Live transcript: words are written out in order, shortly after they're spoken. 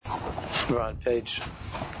We're on page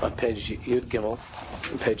Yud Gimel,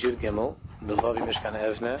 the Vavi Mishkan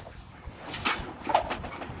Evne.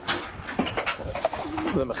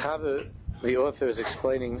 The Mechaber, the author, is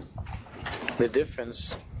explaining the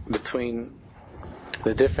difference between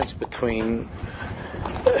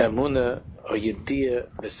Emunah or Yediyah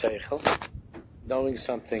b'Seichel, knowing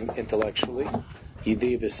something intellectually,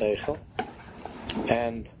 Yediyah b'Seichel,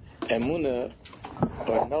 and Emunah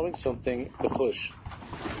or knowing something b'chush,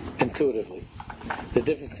 intuitively. The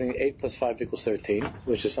difference between 8 plus 5 equals 13,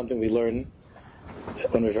 which is something we learn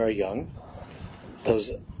when we're very young.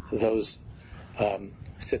 Those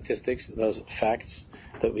statistics, those facts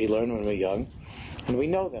that we learn when we're young, and we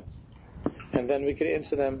know them. And then we can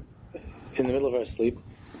answer them in the middle of our sleep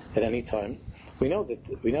at any time. We know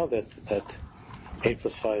that 8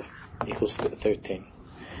 plus 5 equals 13.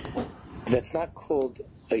 That's not called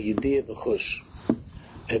a Yediyah b'chush.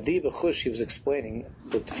 A Yediyah b'chush, he was explaining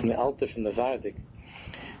from the Alter, from the Vardik,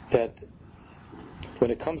 that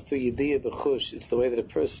when it comes to Yediyah b'chush, it's the way that a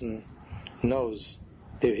person knows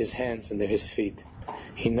they're his hands and they're his feet.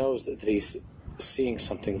 He knows that he's seeing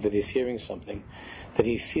something, that he's hearing something, that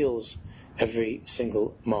he feels every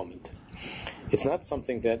single moment. It's not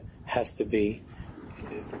something that has to be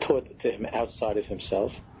taught to him outside of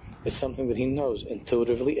himself. It's something that he knows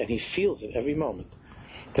intuitively, and he feels it every moment.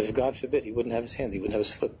 That if God forbid he wouldn't have his hand, he wouldn't have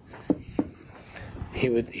his foot, he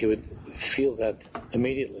would feel that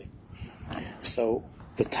immediately. So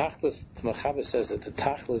the Tachlis, the Mechaber says that the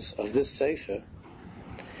Tachlis of this Sefer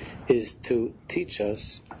is to teach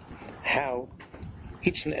us how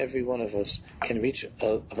each and every one of us can reach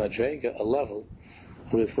a madrega, a level,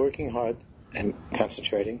 with working hard and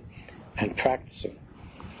concentrating and practicing.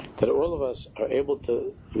 That all of us are able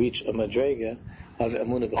to reach a madrega of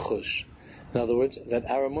emunah b'chush. In other words, that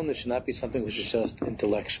our emunah should not be something which is just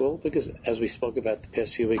intellectual, because as we spoke about the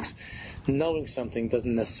past few weeks, knowing something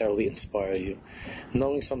doesn't necessarily inspire you.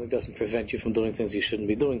 Knowing something doesn't prevent you from doing things you shouldn't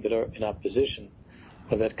be doing that are in opposition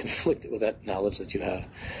or that conflict with that knowledge that you have.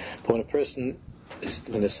 But when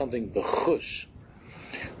when there's something b'chush,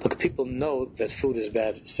 look, people know that food is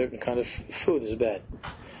bad, certain kind of food is bad,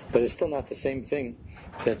 but it's still not the same thing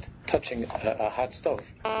that touching a hot stove.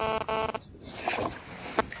 It's different.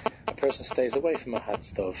 A person stays away from a hot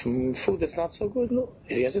stove, from food that's not so good. No,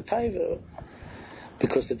 if he has a taiva,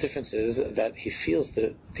 because the difference is that he feels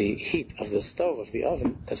the heat of the stove, of the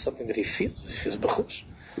oven. That's something that he feels. He feels b'chush,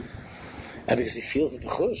 and because he feels the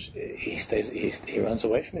b'chush, he runs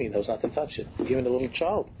away from it. He knows not to touch it. Even a little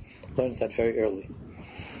child learns that very early.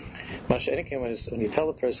 Masha Enikim, when you tell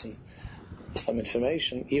a person some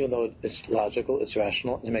information, even though it's logical, it's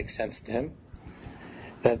rational, and it makes sense to him,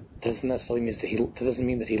 that doesn't necessarily mean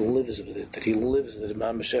that he lives with it, that he lives with it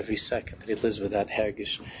mamash every second, that he lives with that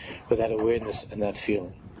hergish, with that awareness and that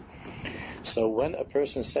feeling. So when a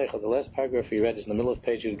person seichel, the last paragraph we read is in the middle of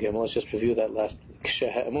page Yud Gimel. Let's just review that last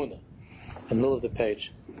kshe ha'emunah, in the middle of the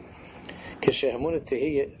page. Kshe ha'emunah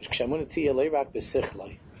tihiyeh leirak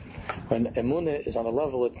b'sichlai. When emunah is on a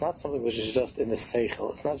level, it's not something which is just in the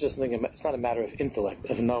seichel. It's not just something. It's not a matter of intellect,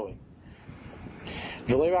 of knowing.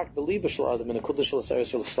 And it's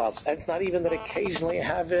not even that occasionally I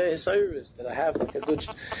have a hisayrus, that I have like a good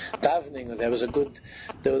davening, or there was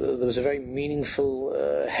a very meaningful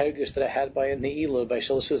hergish that I had by a ne'ilah, by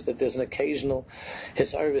shalashus, that there's an occasional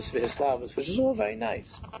hisayrus for hislavus, which is all very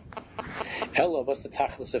nice. Ella, what's the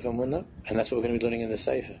tachlis of emunah? And that's what we're going to be learning in the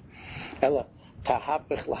Sefer. Ella,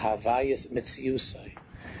 tahapich lahavayis mitziyusai.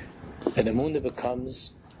 That emunah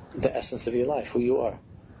becomes the essence of your life, who you are.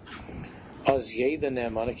 Then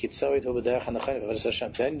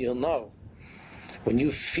you'll know, when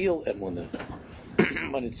you feel emunah,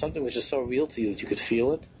 when it's something which is so real to you that you could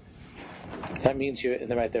feel it, that means you're in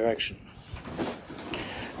the right direction.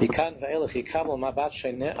 And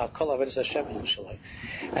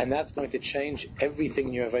that's going to change everything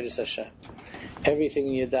in your avodas Hashem. Everything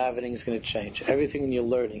in your davening is going to change. Everything in your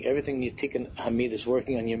learning, everything in your tikkun hamidus,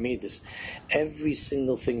 working on your midas, every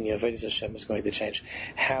single thing in your avodas Hashem is going to change.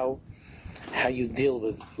 How you deal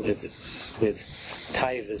with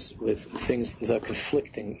taivas, with things that are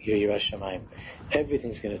conflicting your Yiras Shamayim,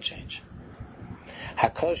 everything's going to change.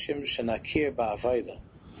 Hakoshim shenakir ba'avodah,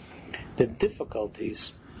 the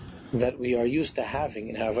difficulties that we are used to having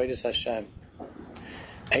in our avodas Hashem,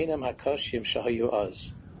 einam hakoshim shahayu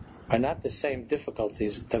az, are not the same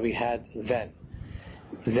difficulties that we had then.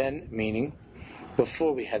 Then meaning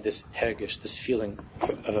before we had this hergish, this feeling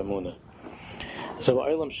of emunah. So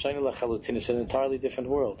Olam Shayna Lachalutin is an entirely different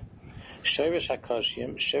world. Shirish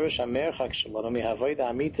HaKashim, Shirish HaMerchak Shalom, Yahavoida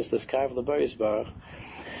Amitis, the Sky of the Baris Baruch.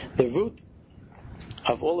 The root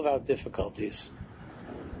of all of our difficulties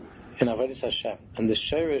in Avodas Hashem, and the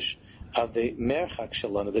shirish of the merchak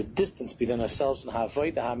shalana, the distance between ourselves and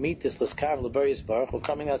Havodah Hamitis L'Skav L'Bariyas Baruch, we're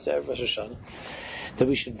coming out to Erev Rosh Hashanah, that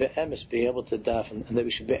we should be'emes be able to daven, and that we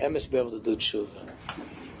should be'emes be able to do tshuva,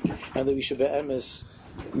 and that we should be'emes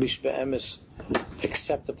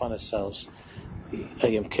accept upon ourselves a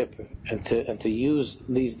Yom Kippur, and to use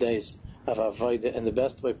these days of Avodah in the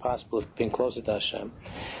best way possible of being closer to Hashem.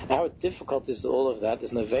 Our difficulties to all of that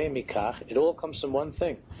is Nevei Mikach. It all comes from one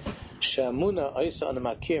thing. She'amuna Oisa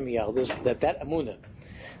Anamakir Miyaldus, that Amuna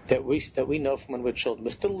that we know from when we're children.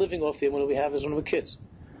 We're still living off the Amuna we have as when we're kids.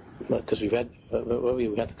 Because we had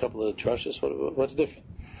a couple of drushes. What's different?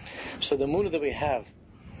 So the Amuna that we have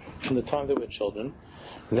from the time that we're children,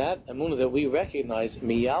 that Amuna that we recognize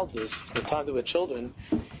Miyaldus from the time that we're children,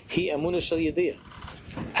 He Amuna Shel Yediyah.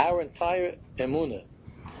 Our entire Emunah,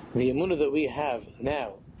 the Emunah that we have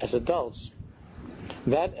now as adults,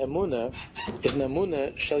 that Emunah is an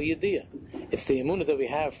Emunah Shel Yediyah. It's the Emunah that we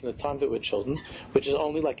have from the time that we're children, which is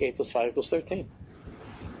only like 8 plus 5 equals 13.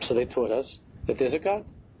 So they taught us that there's a God,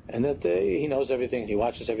 and that He knows everything, He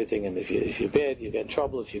watches everything, and if you're bad, you get in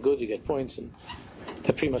trouble, if you're good, you get points, and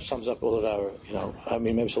that pretty much sums up all of our,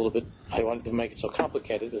 maybe it's a little bit, I wanted to make it so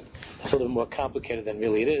complicated, but it's a little bit more complicated than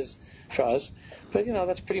really it is for us. But,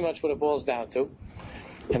 that's pretty much what it boils down to.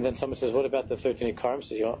 And then someone says, what about the 13 Ikarim?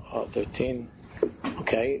 Says, 13,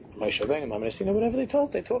 okay, Moshe Rabbeinu, whatever they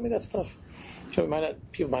taught me that stuff. People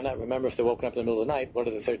might not remember if they're woken up in the middle of the night, what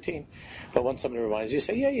are the 13? But once somebody reminds you, you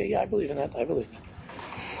say, yeah, I believe in that.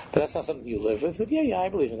 But that's not something you live with. But yeah, I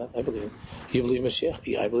believe in that. I believe in it. You believe Mashiach?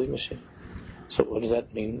 Yeah, I believe Mashiach. So what does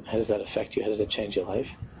that mean? How does that affect you? How does that change your life?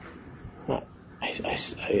 At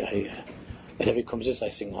every Kumzis I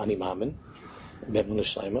sing Ani Mamin, Bemuna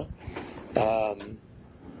Shleima.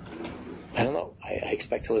 I don't know. I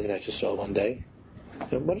expect to live in Eretz Yisrael one day.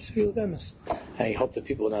 What is real Bemis? I hope that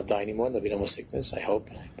people will not die anymore and there'll be no more sickness. I hope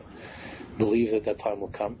and I believe that time will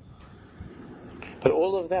come. But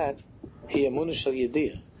all of that, Hi Emunah Shel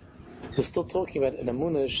Yediyah. We're still talking about an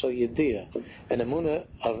Emunah Shel Yediyah, an Emunah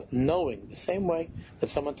of knowing, the same way that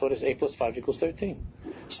someone taught us 8 plus 5 equals 13.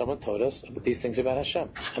 Someone taught us these things about Hashem,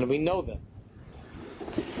 and we know them.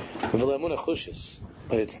 V'le'emunah chushis,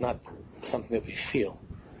 but it's not something that we feel.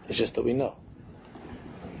 It's just that we know.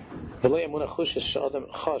 V'le'emunah chushis she'adam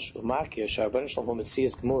chash u'makir she'arban shalom hu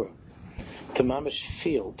metzias gemura. To mamish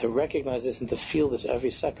feel, to recognize this and to feel this every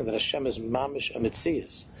second, that Hashem is mamish a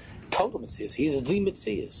metzias. Total metzias. He's the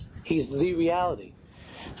metzias. He's the reality.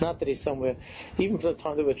 Not that He's somewhere, even from the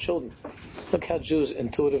time they were children. Look how Jews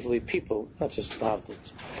intuitively, people, not just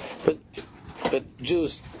Bhavdils, but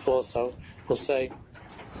Jews also will say,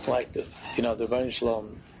 like the Rebbeinu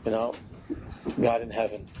Shalom, God in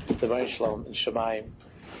heaven, the Rebbeinu Shalom in Shemayim.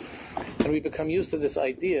 And we become used to this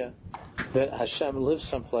idea that Hashem lives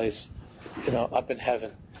someplace, up in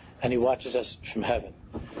heaven, and He watches us from heaven,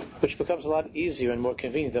 which becomes a lot easier and more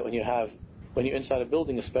convenient that when you're inside a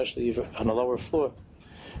building, especially on a lower floor,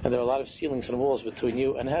 and there are a lot of ceilings and walls between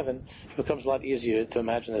you and heaven, it becomes a lot easier to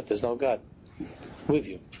imagine that there's no God with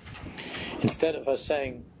you. Instead of us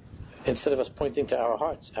pointing to our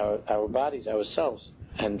hearts, our bodies, ourselves,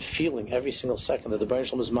 and feeling every single second that the Baruch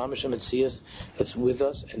Shalom is mamish and metzias, that's with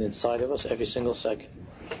us and inside of us every single second.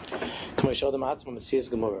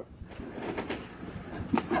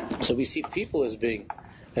 So we see people as being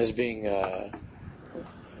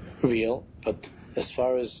real, but as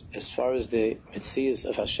far as the metzias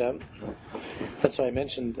of Hashem, that's why I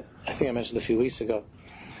mentioned a few weeks ago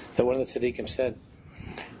that one of the tzaddikim said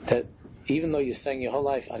that even though you're saying your whole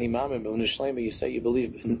life, Ani Mamin, you say you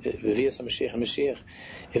believe in V'vias HaMashiach and Mashiach,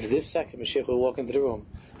 if this second Mashiach will walk into the room,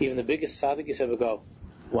 even the biggest tzaddik ever go,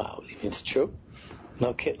 wow, it's true?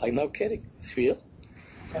 No kidding, it's real?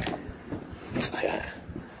 It's like,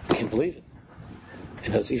 I can't believe it.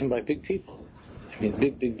 It's even by big people.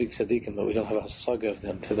 Big tzaddikim, but we don't have a saga of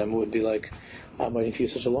them. For them it would be like, I'm waiting for you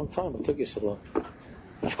such a long time, what took you so long?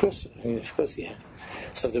 Of course, yeah.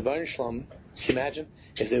 So the Baruch Shalom, can you imagine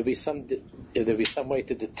if there would be some way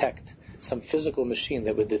to detect, some physical machine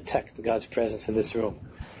that would detect God's presence in this room,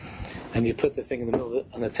 and you put the thing in the middle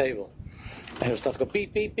on the table, and it would start to go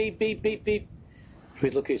beep beep beep beep beep beep.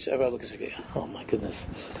 We'd look at each other, and say, oh my goodness,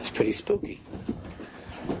 that's pretty spooky.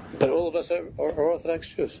 But all of us are Orthodox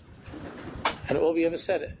Jews, and all we ever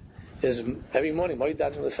said is every morning, but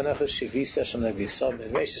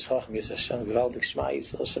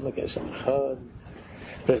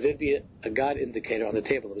if there'd be a God indicator on the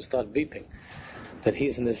table that would start beeping, that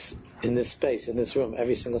He's in this space, in this room,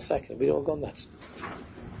 every single second, we'd all go nuts.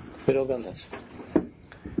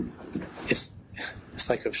 It's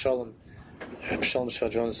like Rav Shalom Shalom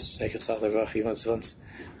Shadron's once,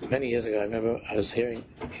 many years ago, I remember I was hearing,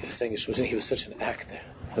 he was saying he was such an actor.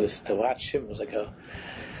 To watch him was like a...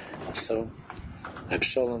 So,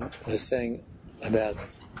 Shalom was saying about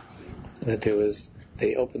that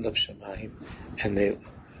they opened up Shemayim, and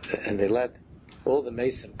they let all the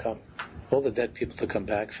Mason come, all the dead people to come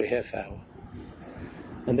back for half hour.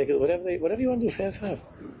 And they could, whatever you want to do for half hour,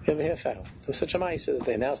 you have a half hour. So such a mind, so that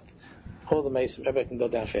they announced all the Mason, everybody can go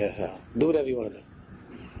down for half hour. Do whatever you want to do.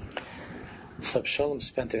 So Shalom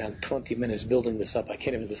spent around 20 minutes building this up. I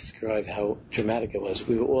can't even describe how dramatic it was.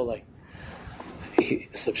 We were all like,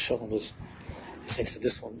 Shalom was saying, so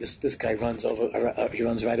this guy runs over, he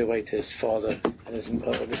runs right away to his father, and this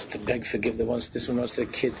to beg forgiveness. This one wants to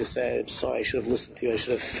the kid to say, I'm sorry, I should have listened to you, I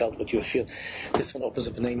should have felt what you were feeling. This one opens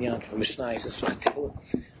up an Einyan from Mishnah, he says,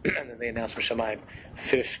 and then they announce Mishamayim,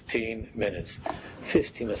 15 minutes.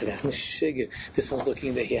 15 minutes. This one's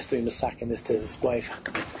looking there, he has to be masaking this to his wife,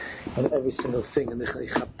 and every single thing, and he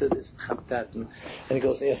chapta this, chapta that, and he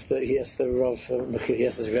goes, he has the Rav, he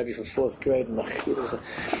has his Rebbe from 4th grade, and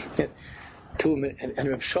 2 minutes, and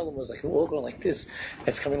Reb Shalom was like, we're all going like this.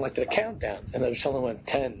 It's coming like to the countdown. And Reb Shalom went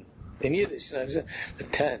 10. In Yiddish, the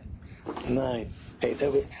 10, 9, 8,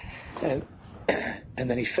 that was, and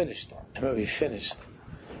then he finished. I remember he finished.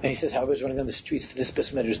 And he says, how I was running on the streets to this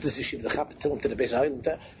best measures, this yeshiva, the Chapatil, to the base island,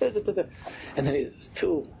 and then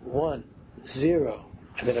 2, 1, 0.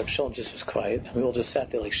 And then Reb Shalom just was quiet, and we all just sat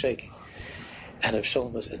there like shaking. And Reb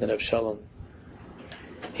Shalom,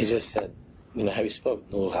 he just said, you know how he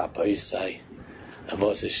spoke? No, he says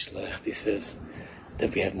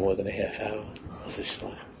that we have more than a half hour.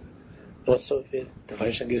 What's so bad? The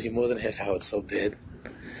Vaishnav gives you more than a half hour. It's so bad.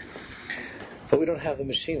 But we don't have the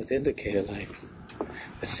machine with the indicator light.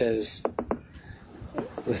 It says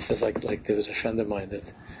like there was a friend of mine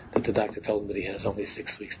that the doctor told him that he has only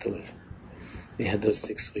 6 weeks to live. He had those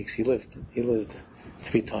 6 weeks. He lived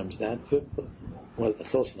 3 times that. Well,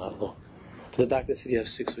 that's also not long. But the doctor said you have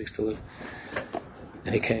 6 weeks to live.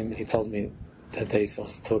 And he came, he told me that day he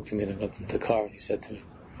wants to talk to me, and I went into the car, and he said to me,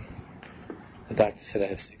 the doctor said I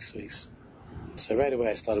have 6 weeks. So right away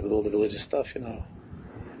I started with all the religious stuff, you know.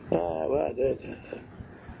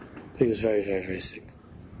 He was very, very, very sick.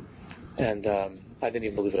 And I didn't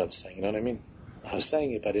even believe what I was saying, you know what I mean? I was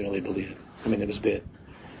saying it, but I didn't really believe it. I mean, it was bad.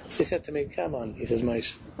 So he said to me, come on. He says,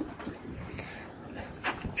 Maish, you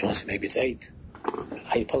want to say maybe it's 8?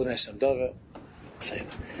 I pull the Hashem Dova. Say,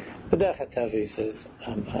 he says,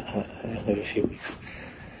 I have a few weeks.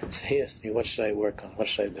 So he asked me, what should I work on? What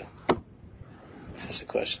should I do? Such a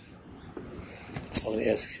question. Somebody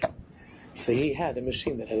asks you. So he had a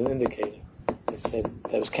machine that had an indicator. It said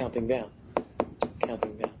that was counting down.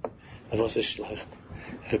 If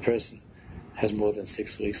a person has more than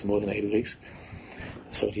 6 weeks, more than 8 weeks,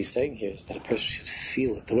 so what he's saying here is that a person should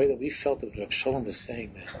feel it. The way that we felt it when Reb Shalom was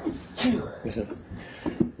saying that.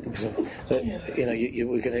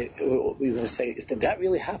 We're gonna say, did that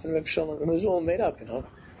really happen, Reb Shalom? It was all made up, you know.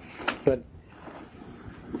 But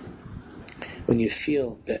when you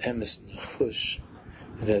feel the emes nechush,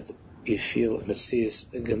 that you feel Metzias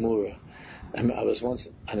Gemura. I was once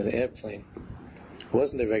on an airplane. It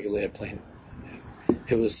wasn't a regular airplane.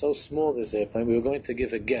 It was so small, this airplane. We were going to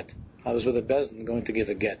give a get. I was with a bezin going to give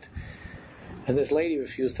a get. And this lady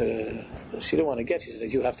refused to, she didn't want to get. She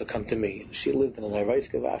said, you have to come to me. She lived in an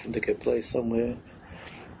Araiska place somewhere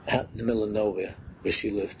out in the middle of nowhere where she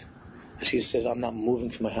lived. And she says, I'm not moving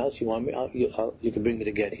from my house. You want me? You can bring me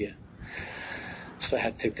to get here. So I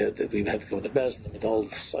had to take we had to go with the bezin, with the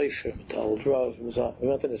old Sefer, with the old Rav. We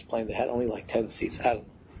went in this plane that had only like 10 seats. I don't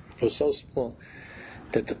know. It was so small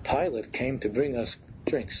that the pilot came to bring us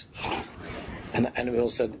drinks. And we all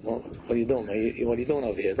said, well, what are you doing? What are you doing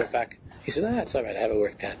over here? Go back. He said, it's all right. I have it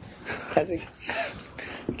worked out. I think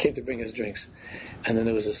he came to bring us drinks. And then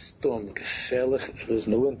there was a storm. It was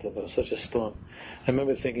in the winter. There was such a storm. I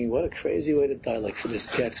remember thinking, what a crazy way to die! Like for this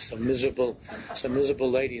get, some miserable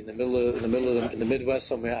lady in the Midwest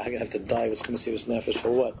somewhere. I'm gonna have to die. What's going to see this nefesh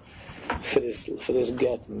for what? For this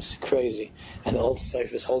get, it's crazy. And the old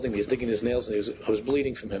Sefer is holding me. He's digging his nails, and I was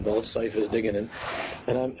bleeding from him. The old Sefer is digging, and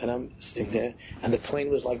I'm sitting there, and the plane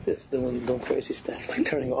was like this, doing crazy stuff, like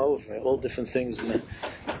turning over, all different things, and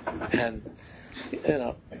you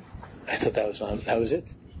know, I thought that was it,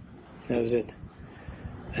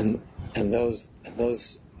 and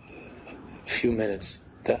those few minutes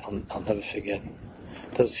that I'll never forget.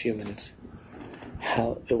 Those few minutes,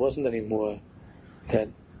 how it wasn't anymore that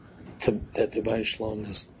the Baruch Shalom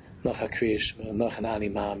is noch HaKriya Shema, noch an Ani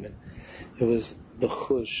Ma'amin. It was the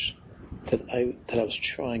chush that I was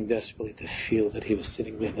trying desperately to feel that he was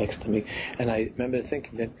sitting there next to me. And I remember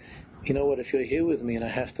thinking that you know what, if you're here with me and I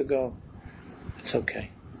have to go, it's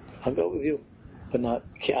okay. I'll go with you. But not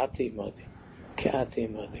ki'ati imadi. Ki'ati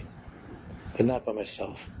imadi. But not by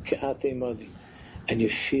myself. Ki'ati imadi. And you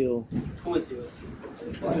feel who with you?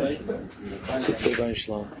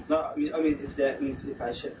 Shalom. No, I mean if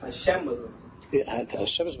Hashem with him. Yeah,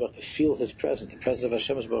 Hashem is about to feel His presence. The presence of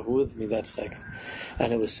Hashem is about with me that second,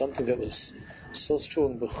 and it was something that was so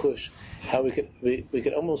strong, b'chush, how we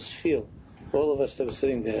could almost feel, all of us that were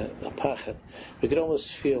sitting there, a pachet, we could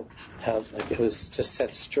almost feel how like it was just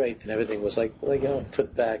set straight and everything was like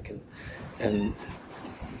put back and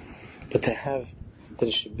but to have that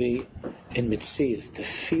it should be in mitzvahs, to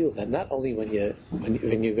feel that not only when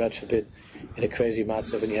you God forbid in a crazy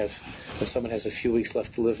matzav when someone has a few weeks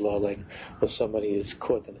left to live, like, or somebody is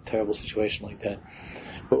caught in a terrible situation like that,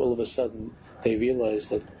 where all of a sudden they realize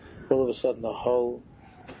that all of a sudden the whole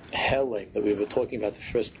helling that we were talking about the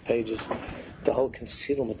first pages, the whole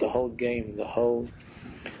concealment, the whole game, the whole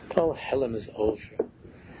helm is over.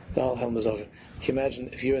 The whole helm is over. Can you imagine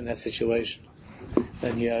if you're in that situation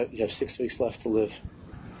and you have 6 weeks left to live,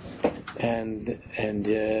 and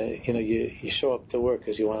you show up to work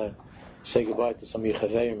because you want to say goodbye to some of your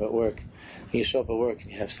chaverim at work, and you show up at work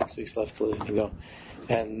and you have 6 weeks left to live, and you go,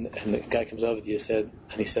 and the guy comes over to you and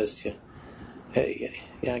he says to you, "Hey,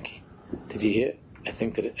 Yankee, did you hear? I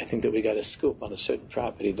think that we got a scoop on a certain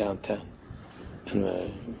property downtown, and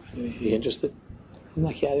you interested?" I'm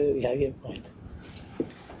like, yeah, mind.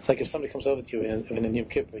 It's like if somebody comes over to you in a Yom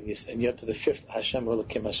Kippur and you're up to the 5th Hashem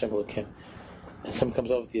Elokim, and someone comes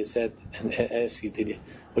over to you and asks you, what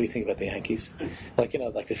do you think about the Yankees? Like the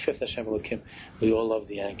 5th Hashem Elokim, we all love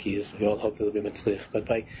the Yankees, we all hope that they'll be mitzlich. But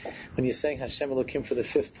when you're saying Hashem Elokim for the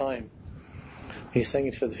 5th time, when you're saying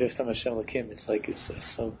it for the 5th time Hashem Elokim, it's like it's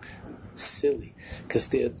so silly, because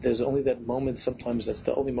there's only that moment. Sometimes that's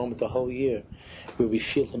the only moment the whole year where we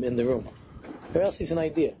feel Him in the room. Or else it's an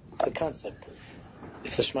idea, it's a concept.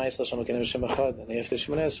 It's a Shema Yisrael Shem Elokeinu Hashem Echad, and after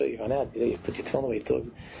Shemona Esrei you run out. You put your tefillin away, you talk.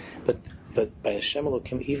 But by Hashem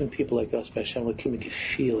Elokim, even people like us, by Hashem Elokim, you can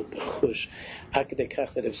feel it, b'chush. Akadei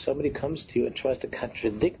kach, that if somebody comes to you and tries to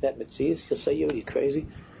contradict that mitzvah, you'll say, "You're crazy."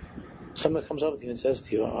 Someone comes over to you and says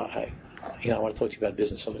to you, I want to talk to you about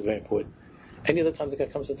business, something very important. Any other time the guy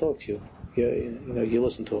comes to talk to you, you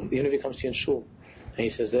listen to him. Even if he comes to you in shul and he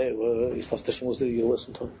says, he starts to shmuz, you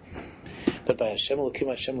listen to him. But by Hashem Elokim,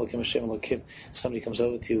 Hashem Elokim, Hashem Elokim, somebody comes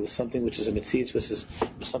over to you with something which is a mitzvah, which is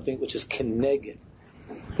something which is keneged,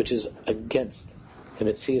 which is against the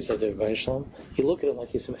mitzvahs of the Rebbeinu Shalom. You look at him like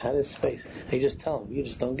he's out of his face, and you just tell him, you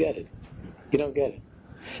just don't get it. You don't get it.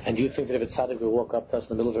 And you think that if a tzaddik would walk up to us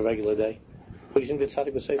in the middle of a regular day, what do you think the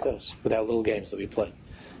tzaddik would say to us with our little games that we play?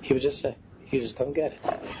 He would just say, "You just don't get it.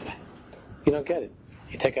 You don't get it."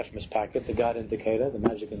 You take out from his pocket the God indicator, the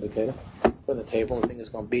magic indicator, put it on the table, and the thing is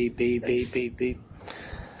going beep, beep, beep, beep, beep.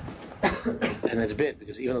 And it's bit,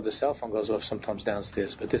 because even though the cell phone goes off sometimes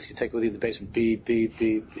downstairs, but this you take with you in the basement, beep, beep,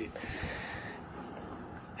 beep, beep.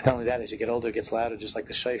 And not only that, as you get older, it gets louder, just like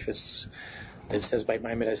the shayfis. It says by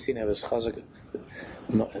Ma'amid Hasina,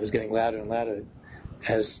 it was getting louder and louder.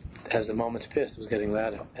 As the moments passed, it was getting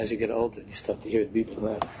louder. As you get older, you start to hear it beeping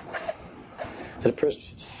louder. That a person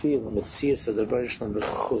should feel the mitzias of the Rebbeinu Shalom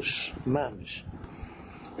b'chush, mamish,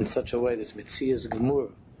 in such a way this mitzias gemur.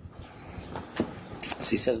 So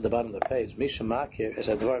he says at the bottom of the page, Misha Makir is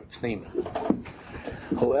advar pnima.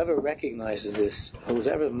 Whoever recognizes this,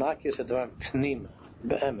 whoever Makir is advar pnima,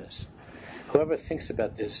 be'emes, whoever thinks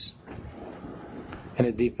about this in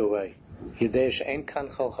a deeper way, Yidei she'ein kan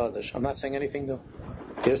chol chadash. I'm not saying anything new.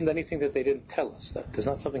 There isn't anything that they didn't tell us. There's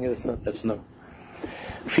not something that's new.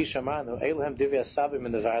 He says,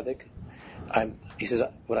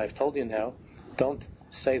 what I've told you now, don't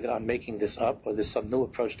say that I'm making this up or there's some new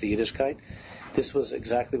approach to Yiddishkeit. This was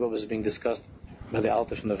exactly what was being discussed by the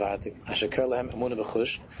Alter from the Vardik. Asher lehem Emunah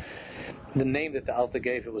b'chush. The name that the Alter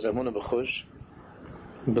gave it was Emunah b'chush,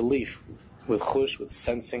 belief with chush, with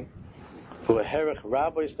sensing. And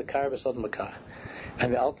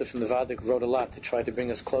the Alter from the Vardik wrote a lot to try to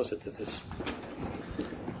bring us closer to this.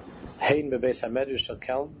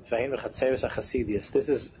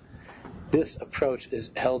 This approach is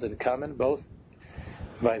held in common both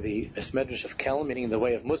by the Medrash of Kelm, meaning the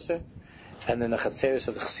way of Musar, and then the Chatzeris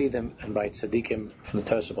of the Chassidim, and by Tzadikim from the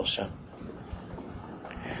Torah of Hashem.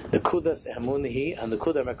 The Kudas Emunihi and the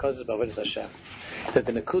Kuda Merkazes B'Avodas Hashem. That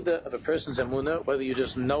the Nakuda of a person's Emunah, whether you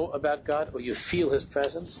just know about God or you feel His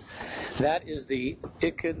presence, that is the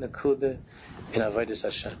Iked Nakuda in Avodas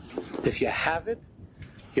Hashem. If you have it,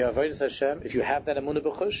 your Avodas Hashem, if you have that Emunah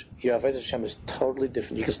B'chush, your Avodas Hashem is totally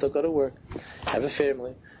different. You can still go to work, have a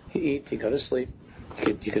family, you eat, you go to sleep,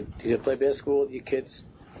 you could play basketball with your kids,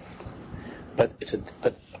 But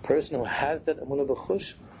a person who has that Emunah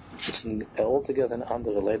B'chush, it's altogether an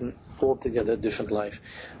andere Leben, altogether a different life,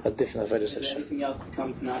 a different Avodas Hashem. Everything else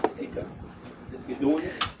becomes not Ika. Since you're doing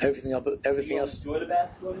it, everything else. Enjoy the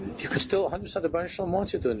basketball. You can still 100% the Baruch Shalom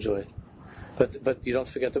wants you to enjoy it, but you don't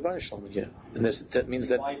forget the Baruch Shalom again. And that means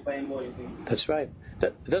that. That's right.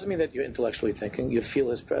 That it doesn't mean that you're intellectually thinking. You feel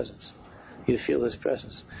His presence. You feel His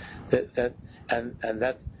presence. That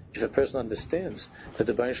if a person understands that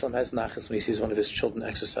the Baruch Shalom has nachas when he sees one of his children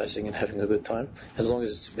exercising and having a good time, as long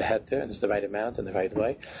as it's behet there and it's the right amount and the right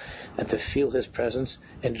way, and to feel His presence,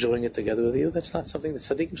 enjoying it together with you, that's not something that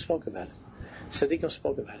Tzaddikim spoke about.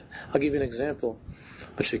 I'll give you an example,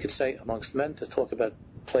 which we could say amongst men to talk about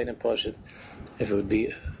plain and pashut. If it would be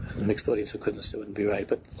a mixed audience of goodness, it wouldn't be right.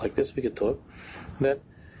 But like this, we could talk that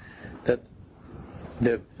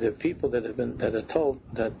there are people that are told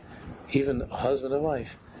that even a husband and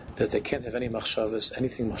wife, that they can't have any machshavas,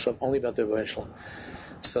 only about their Baruch Shalom.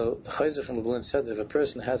 So the Chayzer from Lublin said that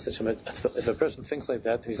if a person thinks like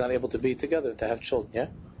that, he's not able to be together, to have children. Yeah,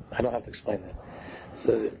 I don't have to explain that.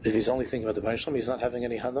 So if he's only thinking about the Baruch Shalom, he's not having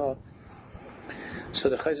any hana. So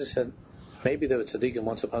the Chayzer said maybe there were tzaddikim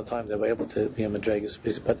once upon a time that were able to be a madregas,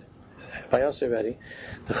 but by us already,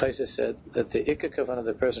 the Chayzer said that the ikka kavanah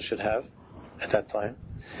the person should have at that time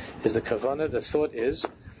is the kavanah. The thought is,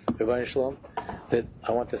 Baruch Shalom, that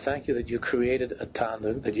I want to thank you that you created a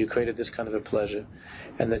tanug, that you created this kind of a pleasure,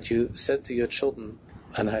 and that you said to your children,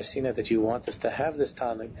 and I've seen it, that you want us to have this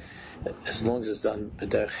tanug as long as it's done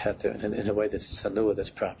b'derech heter, in a way that's sanua, that's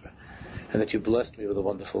proper, and that you blessed me with a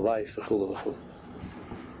wonderful wife, v'chulu v'chulu.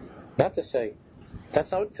 Not to say,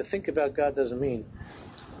 that's not to think about God doesn't mean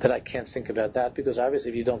that I can't think about that, because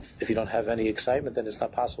obviously if you don't have any excitement, then it's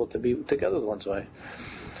not possible to be together with one's wife.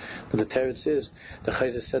 But the teretz is, the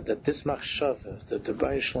Chayzer said that this machshava, that the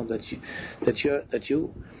Baruch Shalom, that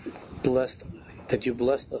you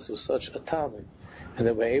blessed us with such a talent, and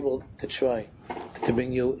that we're able to try to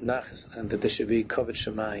bring you nachas, and that there should be kavod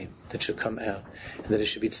shemayim that should come out, and that it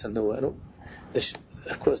should be tzanua.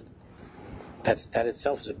 Of course, that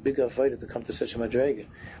itself is a big avodah to come to such a madrega.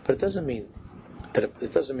 But it doesn't mean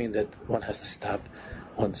that one has to stop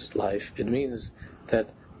one's life. It means that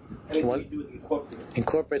one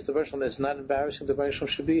incorporates the Baruch Shalom. It's not embarrassing. The Baruch Shalom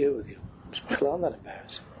should be here with you. It's not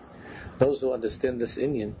embarrassing. Those who understand this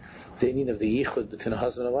Inyan, the Inyan of the yichud between a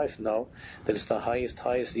husband and wife, know that it's the highest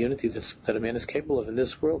unity that a man is capable of in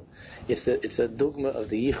this world. It's a dogma of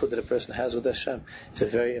the yichud that a person has with Hashem. It's a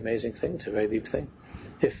very amazing thing. It's a very deep thing.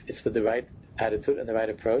 If it's with the right attitude and the right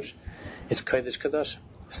approach, it's kodesh kadosh.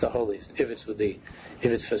 It's the holiest. If it's for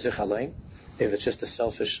zich alein, if it's just a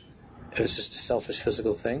selfish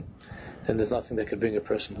physical thing, then there's nothing that could bring a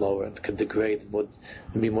person lower and could degrade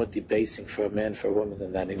and be more debasing for a man, for a woman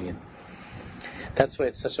than that Indian. That's why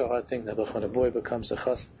it's such a hard thing that when a boy becomes a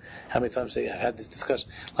chassid, how many times I've had this discussion,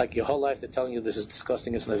 like your whole life they're telling you this is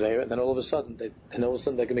disgusting, it's an aveira, and then all of a sudden there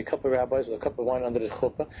can be a couple of rabbis with a cup of wine under the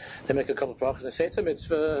chuppah, they make a couple of brachas and they say it's a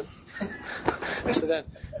mitzvah. So then,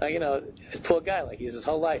 poor guy, his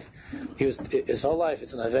whole life it's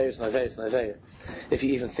an aveira. If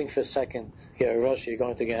you even think for a second, you're a Rosh, you're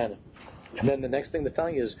going to Gehenna. And then the next thing they're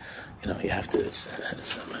telling you is, you have to, it's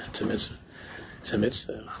a mitzvah. It's a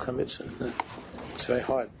mitzvah. It's very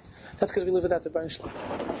hard. That's because we live without the Baruch Shalom.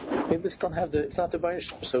 It's not the Baruch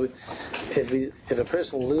Shalom. So if a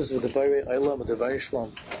person lives with the Baruch Olam, with the Baruch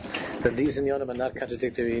Shalom, then these inyanim are not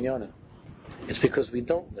contradictory inyanim. It's because we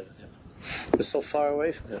don't live with Him. We're so far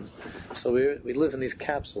away from Him. So we live in these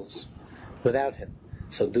capsules without Him.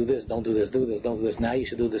 So do this, don't do this, do this, don't do this. Now you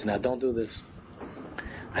should do this, now don't do this.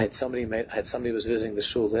 I had somebody who was visiting the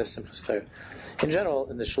shul last Simchas Torah. In general,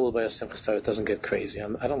 in the shul by Simchas Torah, it doesn't get crazy.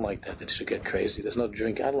 I don't like that. It should get crazy. There's no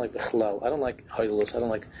drink. I don't like the chalal. I don't like hoilus. I don't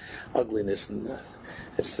like ugliness. And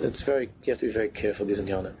it's very. You have to be very careful. These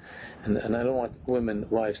inyanim, and I don't want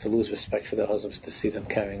wives to lose respect for their husbands to see them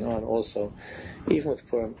carrying on. Also, even with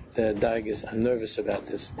the daigas, I'm nervous about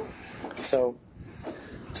this. So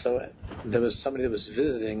there was somebody that was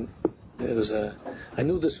visiting. I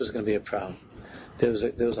knew this was going to be a problem. There was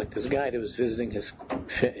like this guy that was visiting his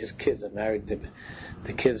kids. Are married.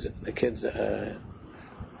 The kids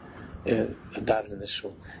davening in the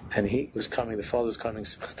shul, and he was coming. The father was coming.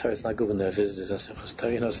 Simchas Torah. It's not good when there are visitors on Simchas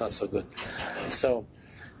Torah. It's not so good. So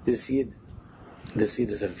this Yid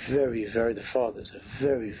is a very, very. The father is a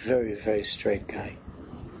very, very, very straight guy.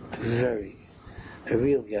 A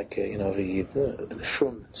real yakir, of a Yid,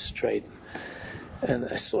 from straight. And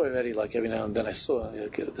I saw already, every now and then, this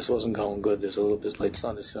wasn't going good. There's a little bit late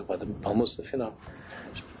Sunday, by the Balmusaf,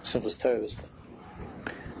 Simchas Torah was.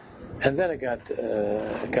 And then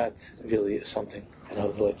it got really something. The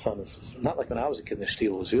Leitzan was not like when I was a kid in the shtil.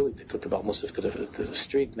 It was really, they took the Baal Musaf to the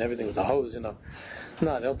street and everything with the hose, No,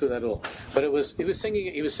 they don't do that at all. But he was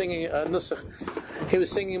singing Nusach. He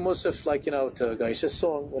was singing Musaf like, to a Geisha's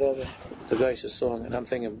song, whatever. The Geisha's song. And I'm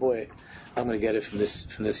thinking, boy, I'm going to get it from this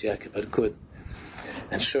Yaakov, but good.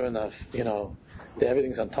 And sure enough,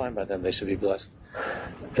 everything's on time by then. They should be blessed.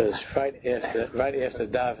 It was right after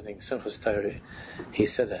davening Simchas Torah. He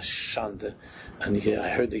said a shanda, and I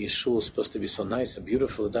heard the Yeshua is supposed to be so nice and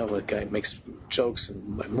beautiful. The guy makes jokes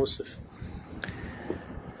and my Musaf.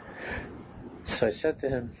 So I said to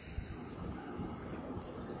him,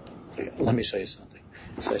 "Let me show you something."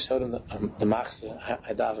 So I showed him the machzeh.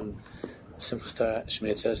 I daven Simchas Torah.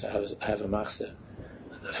 Shmini says I have a machzeh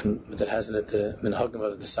that has in it the minhagim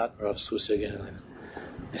of the Satmar of Susa again.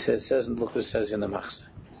 It says, look what it says in the Machzeh.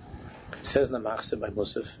 It says in the Machzeh by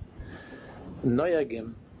Musaf,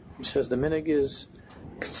 Noyagim, it says the minig is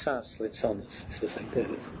Ktsas Leitzonis. It says like that.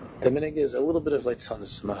 The minig is a little bit of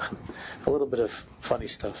Leitzonis, a little bit of funny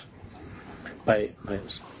stuff by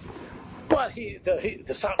Musaf. But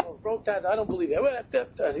the Satmar wrote that, I don't believe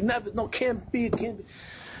that. He never, can't be.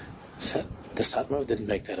 So, the Satmar didn't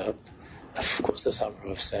make that up. Of course, the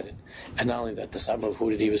Satmar said it, and not only that, the Satmar,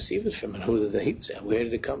 who did he receive it from, and who did he say? Where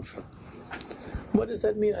did it come from? What does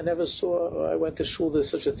that mean? I never saw. Or I went to shul. There's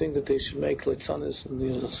such a thing that they should make Leitzanis, and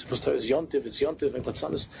Superstar is Yontiv. It's Yontiv and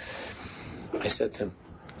Leitzanis. I said to him,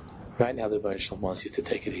 right now the Baruch Shalom wants you to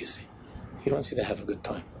take it easy. He wants you to have a good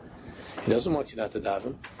time. He doesn't want you not to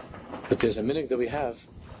daven, but there's a minhag that we have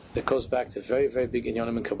that goes back to very, very big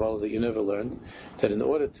inyanim in Kabbalah that you never learned, that in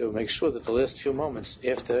order to make sure that the last few moments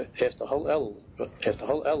after whole Elul,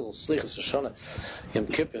 Slichas Hashanah, Yom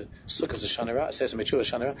Kippur, Sukkot Hashanah, Sesame Chua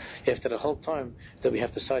Hashanah, after the whole time that we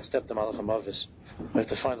have to sidestep the Malach HaMavis, we have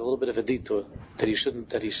to find a little bit of a detour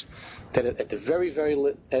that at the very, very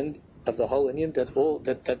end of the whole Indian, that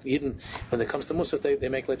Yidden, when it comes to Musaf, they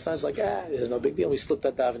make like signs like, there's no big deal. We slip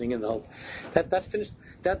that davening in the whole. That finished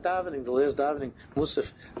that davening, the last davening,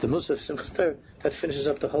 Musaf, the Musaf Simchas Torah, that finishes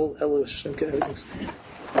up the whole Elul Shemke everything.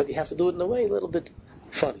 But you have to do it in a way a little bit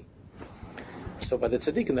funny. So by the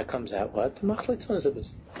tzaddikim that comes out, what the Machleit Tzon is a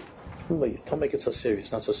bit. Don't make it so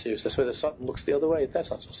serious, not so serious. That's why the Satan looks the other way. That's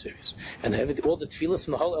not so serious. And all the tefillas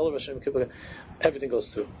from the whole Elul Hashem Kippur, everything goes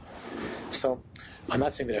through. So I'm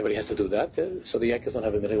not saying that everybody has to do that. So the Yankees don't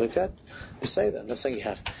have a minute like that. You say that. I'm not saying you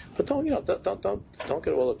have. But don't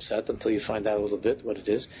get all upset until you find out a little bit what it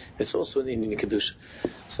is. It's also in the Indian Kedusha.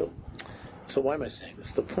 So why am I saying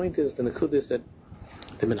this? The point is, the Nakud is that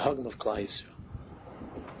the Minhagim of Klal Yisrael,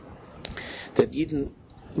 that Yidden,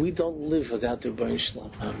 we don't live without the Rebbeinu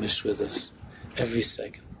Shalom Hamish with us every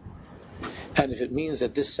second. And if it means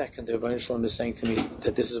that this second the Rebbeinu Shalom is saying to me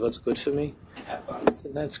that this is what's good for me,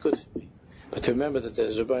 then that's good for me. But to remember that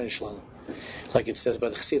there's Rebbeinu Shalom, like it says by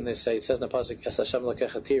the Chassidim, it says in the pasuk, Es Hashem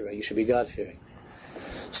Lokecha Tira, you should be God fearing.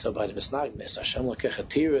 So by the Misnagim, Es Hashem Lokecha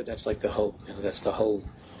Tira, that's like the whole, that's the whole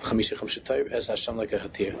Chamisha Chamisha Torah, Es Hashem Lokecha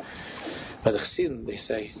Tira. By the Chassidim, they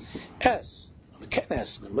say Es, Ken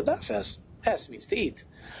Es, Madaf Es. Es means to eat.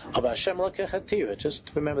 Hashem Lokecha Tira,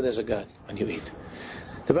 just remember there's a God when you eat.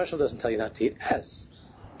 The Rebbeinu doesn't tell you not to eat. Es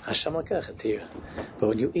Hashem Lokecha Tira, but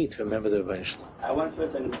when you eat, remember the Rebbeinu. I once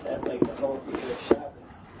read that like the whole thing of Shabbos,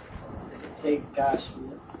 take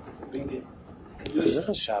Gashmis, bring it.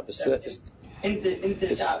 Shabbos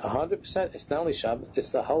into Shabbos. 100%. It's not only Shabbos; it's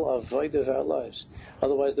the whole avoid of our lives.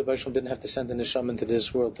 Otherwise, the Rebbeinu didn't have to send a neshama into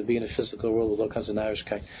this world to be in a physical world with all kinds of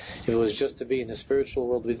Narishkeit. If it was just to be in a spiritual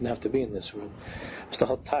world, we didn't have to be in this world. It's the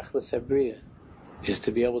whole Tachlis Hebriya is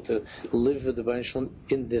to be able to live with the Rebbeinu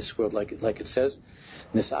in this world, like it says.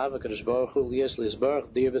 It says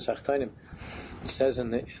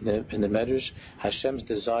in the Medrash, Hashem's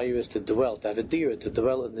desire is to dwell, to have a dira, to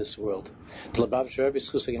dwell in this world. A lichtige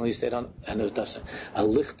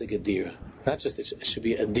dira. Not just it should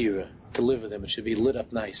be a dira, to live with him. It should be lit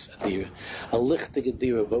up nice, a dira. A lichtige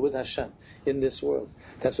dira, but with Hashem, in this world.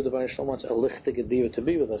 That's what the Baruch Shalom wants, a lichtige dira, to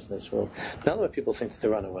be with us in this world. Not what people think to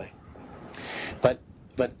run away.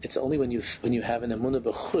 But it's only when you have an emunah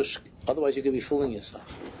b'chush. Otherwise, you could be fooling yourself.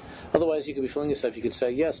 Otherwise, you could be fooling yourself. You could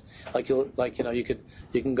say yes, you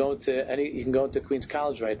can go into Queens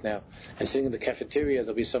College right now, and sitting in the cafeteria,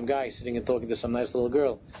 there'll be some guy sitting and talking to some nice little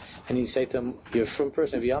girl, and you say to him, "You're a frum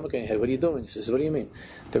person, you have a yarmulke in your head. What are you doing?" He says, "What do you mean?"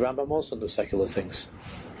 The Rambam also knew secular things.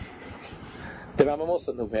 The Rambam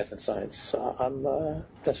also knew math and science. So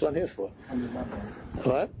that's what I'm here for.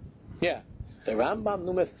 What? Yeah. The Rambam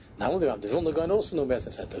knew Meth. Not only the Rambam, the Vilna Gaon also knew Meth.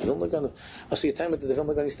 The Vilna Gaon. I see a time that the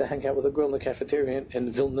Vilna Gaon used to hang out with a girl in the cafeteria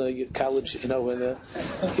in Vilna College,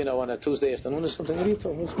 on a Tuesday afternoon or something. What are you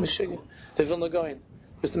talking about? Michigan. The Vilna Gaon.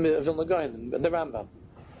 Mr. Vilna Gaon and the Rambam.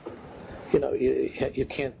 You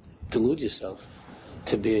can't delude yourself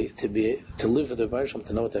to live with the Baruch,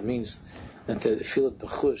 to know what that means, and to feel it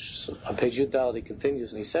b'chush. So on page Yud he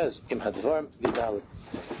continues and he says, Im hadvarim Yud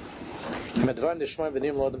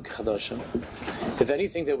if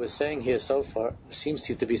anything that we're saying here so far seems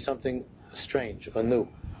to you to be something strange or new,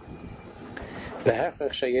 that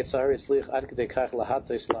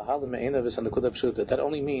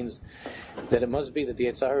only means that it must be that the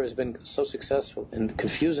Yetzer Hara has been so successful in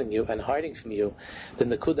confusing you and hiding from you the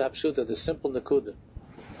Nakuda Hapshuta, the simple Nakuda.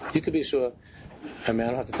 You could be sure, I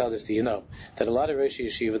don't have to tell this to you, that a lot of Rosh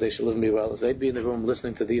Yeshiva, they should live and be well, if they'd be in the room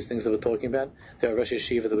listening to these things that we're talking about, there are Rosh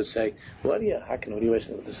Yeshiva that would say, what are you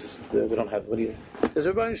wasting? This is, we don't have, there's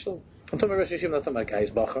a Rebbeinu Shalom. I'm talking about Rosh Yeshiva, I'm not talking about guys,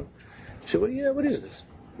 Bachar. So what is this?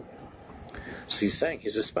 So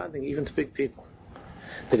he's responding even to big people.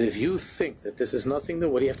 That if you think that this is nothing new,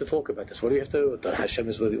 what do you have to talk about this? What do you have to, Hashem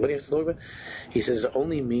is with you, what do you have to talk about? He says it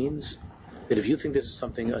only means that if you think this is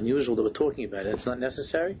something unusual that we're talking about, it's not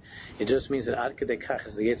necessary. It just means that Ad Kedei Kach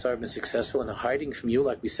has the Yetzer Hara been successful in hiding from you,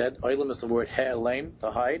 like we said. Oilam is the word Ha'elam,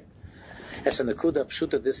 to hide. As a Nakuda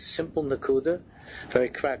Pshuta, this simple Nakuda, very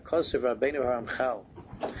crack Kosev Rabbeinu Ramchal.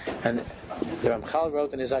 And the Ramchal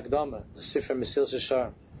wrote in his Akdama, the Sifra Mesilas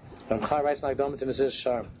Yesharim. The Ramchal writes in Akdama to Mesilas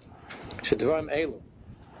Yesharim. Shedvarim Elu.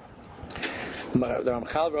 The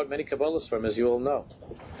Ramchal wrote many Kabbalahs for him, as you all know.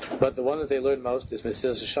 But the one that they learned most is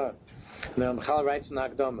Mesilas Yesharim. And the Ramchal writes in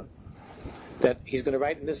Akdama that he's going to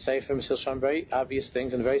write in this Sefer Mesilas Yesharim very obvious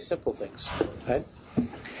things and very simple things. Right? To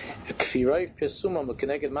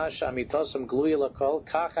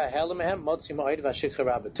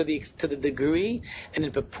the degree and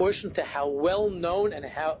in proportion to how well known and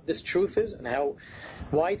how this truth is and how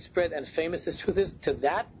widespread and famous this truth is, to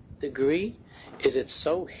that degree is it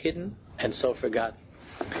so hidden and so forgotten.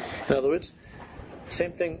 In other words,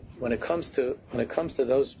 same thing when it comes to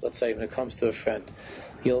those, let's say when it comes to a friend,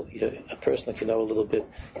 a person that you know a little bit,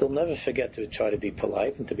 you'll never forget to try to be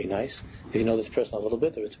polite and to be nice if you know this person a little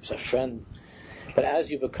bit, or it's a friend. But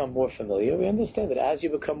as you become more familiar, we understand that as you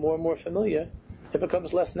become more and more familiar, it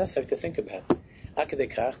becomes less necessary to think about. Akadei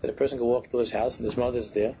Kach, that a person can walk to his house and his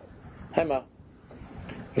mother's there. Hi Ma.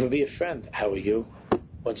 It would be a friend. How are you?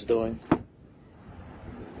 What's doing?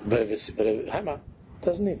 But if hi Ma,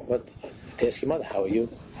 doesn't need what to ask your mother, how are you?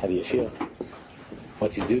 How do you feel?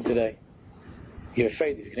 What do you do today? You're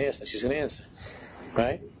afraid if you can ask her, she's going to answer.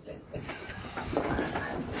 Right?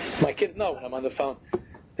 My kids know when I'm on the phone.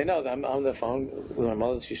 They know that I'm on the phone with my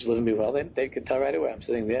mother, she should live and be well. They can tell right away. I'm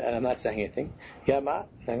sitting there and I'm not saying anything. Yeah, Ma.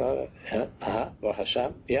 I go, Baruch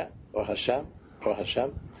Hashem. Yeah, Baruch Hashem. Baruch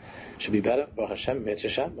Hashem. Should be better. Baruch Hashem. Mitz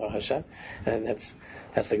Hashem. Baruch Hashem. And that's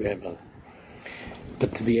the grandmother.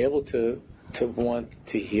 But to be able to want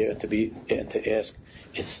to hear, to be and to ask,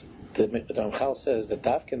 it's the Ramchal says that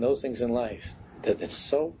dafka in those things in life, that it's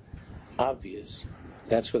so obvious,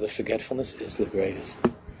 that's where the forgetfulness is the greatest.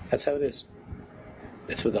 That's how it is.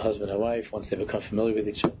 It's with the husband and wife, once they become familiar with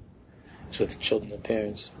each other. It's with children and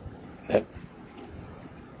parents. That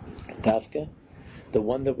dafka, the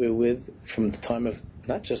one that we're with from the time of,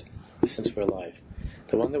 not just since we're alive,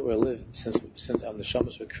 the one that we're alive since our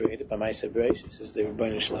neshamas were created by Ma'aseh Bereishis is the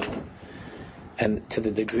Rebbeinu Shalom. And to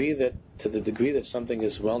the degree that something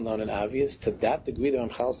is well known and obvious, to that degree the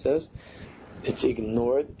Ramchal says, it's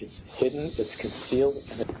ignored, it's hidden, it's concealed.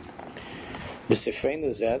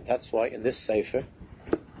 That's why in this Sefer,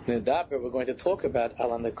 in the Daber, we're going to talk about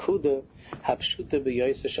Ala Nakuda Hapshuta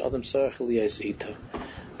B'Yoseh She'adam Tzarech Liyos Ito.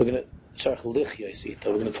 We're going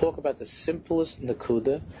to talk about the simplest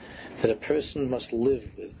Nakuda that a person must live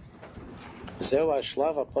with. Zeu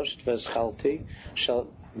Ashlav HaPoshet V'Eschalti Shal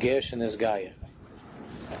Gersh and Esgaya.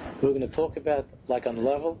 We're going to talk about like on the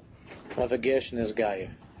level of a Gersh and Esgaya.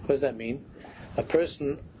 What does that mean? A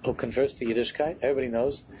person who converts to Yiddishkeit, everybody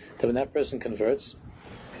knows that when that person converts,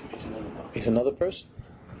 he's another person.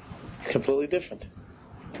 It's completely different.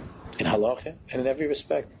 In halacha and in every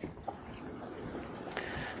respect.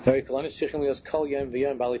 The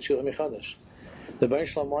Baruch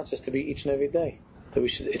Shalom wants us to be each and every day. That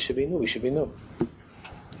it should be new. We should be new.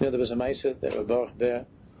 There was a Maisa that Baruch Ber,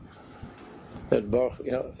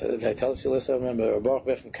 did I tell you this? I remember Baruch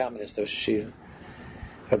Ber from Kamenetz, the Rosh Yeshiva.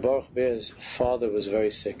 Baruch Ber's father was very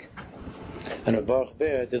sick, and Baruch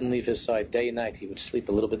Ber didn't leave his side day and night. He would sleep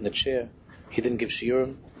a little bit in the chair. He didn't give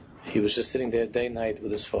shiurim. He was just sitting there day and night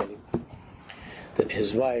with his father.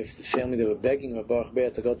 his wife, the family, they were begging Baruch Ber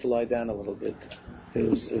to go to lie down a little bit. He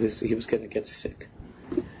was going to get sick.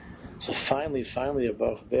 So finally,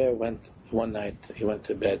 Baruch Ber went one night. He went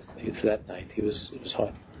to bed for that night. It was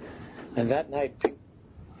hot, and that night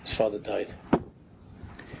his father died,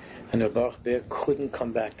 and Baruch Ber couldn't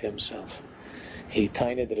come back to himself. He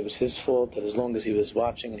tiny that it was his fault, that as long as he was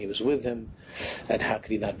watching and he was with him, and how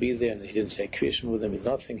could he not be there, and he didn't say Kriyashma with him,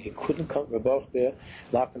 nothing. He couldn't come. Baruch Ber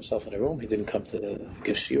locked himself in a room. He didn't come to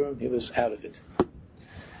give shiurim. He was out of it.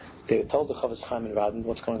 They told the Chavetz Chaim in Radin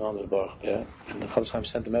what's going on with Baruch Ber, and the Chavetz Chaim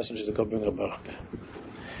sent a messenger to go bring a Baruch Ber.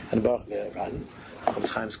 And Baruch Ber Radin,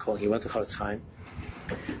 Chavetz Chaim's calling. He went to Chavetz Chaim.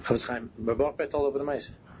 Chavetz Chaim, Baruch Ber told over the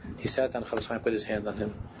Meise. He sat down. Chavetz Chaim put his hand on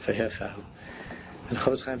him for Herfahu. And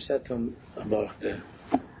Chavetz Chaim said to him, Baruch Ber,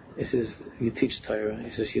 he says, you teach Torah.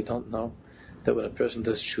 He says, you don't know that when a person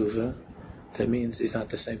does tshuva, that means he's not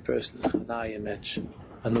the same person. It's Chanaya Mech,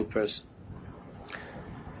 a new person.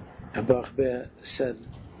 And Baruch Ber said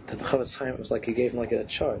that the Chavetz Chaim was like he gave him like a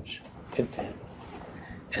charge into him.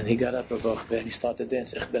 And he got up, Baruch Ber, and he started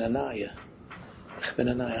dancing. Ich bin Anaya. Ich bin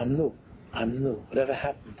Anaya. I'm new. Whatever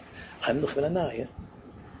happened, I'm new. Ich bin Anaya.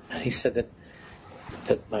 And he said that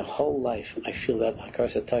my whole life I feel that Hakar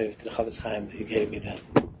Satayv to the Chavetz Chaim that he gave me that.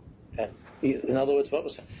 In other words, what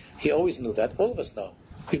was that? He always knew that. All of us know.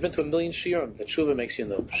 We've been to a million shiurim. That tshuva makes you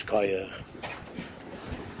know. Shkaya.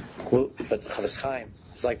 Well, but the Chavetz Chaim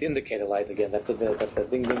is like the indicator light again. That's the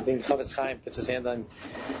ding ding ding. Chavetz Chaim puts his hand on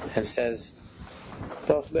and says,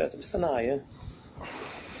 Baruch Ber, Mr. Naya.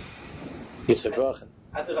 Yitzhak Baruch.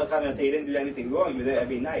 I thought Chavetz he didn't do anything wrong. You were there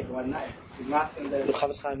every night, one night. The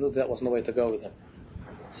Chavetz Chaim knew that wasn't the way to go with him.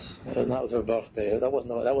 Not with Baruch Ber. That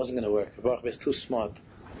wasn't going to work. Baruch Ber is too smart.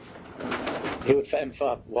 He would emphasize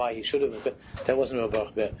up why he should have, but that wasn't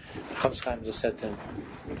Baruch Ber. Chavetz Chaim just said to him,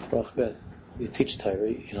 Baruch Ber, you teach Torah,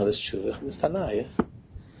 you know this tshuva, it's Tanaya.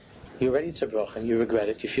 You're ready to brach and you regret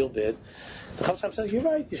it, you feel bad. The Chavetz Chaim says, you're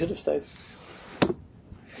right, you should have stayed.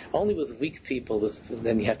 Only with weak people,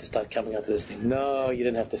 then you have to start coming out to this thing. No, you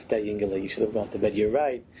didn't have to stay, Yingala, you should have gone to bed. You're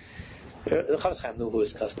right. The Chavetz Chaim knew who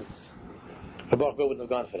his customers. Baruch Ber wouldn't have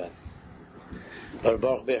gone for that. But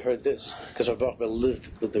Baruch Ber heard this because Baruch Ber lived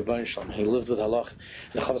with the Rebbeinu Shalom. He lived with Halach.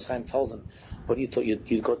 And the Chavetz Chaim told him, "What do you taught?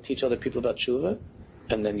 You go teach other people about tshuva,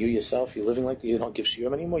 and then you yourself, you're living like that. You don't give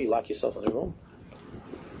shiurim anymore. You lock yourself in a room."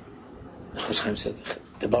 The Chavetz Chaim said,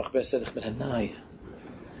 "The Baruch Ber said,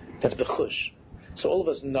 that's bechush." So all of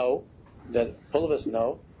us know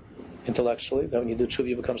intellectually that when you do tshuva,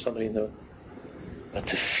 you become somebody new. But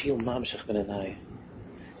to feel mamshech ben anai.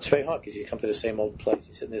 It's very hard because you come to the same old place,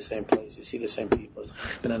 you sit in the same place, you see the same people.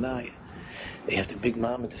 You have to big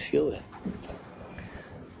mama to feel that.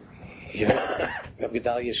 You heard Rabbi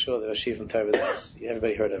Gedalia Yeshua, the Rashi from Tarvadas.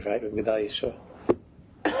 Everybody heard of, right? Rabbi Gedalia Yeshua.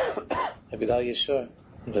 Rabbi Gedalia Yeshua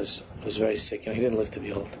was very sick. He didn't live to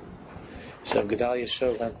be old. So Rabbi Gedalia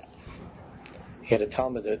Yeshua went. He had a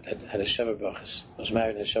Talmud that had a Sheva Brachas. Was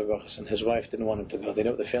married and had Sheva Brachas, and his wife didn't want him to go.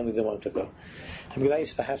 The family didn't want him to go. And Rabbi Gedalia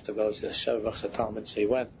used to have to go. It's a Sheva Brachas, a Talmud. So he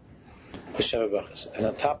went to Sheva Brachas. And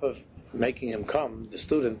on top of making him come, the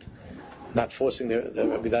student, not forcing the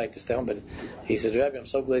Rabbi Gedalia to stay home, but he said, Rabbi, I'm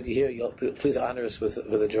so glad you're here. Please honor us with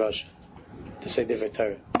a drasha to say Divrei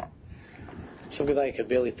Torah. So Rabbi Gedalia could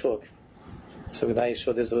barely talk. So Rabbi Gedalia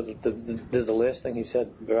showed this is the last thing he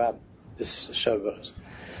said. Barab, this Sheva Brachas.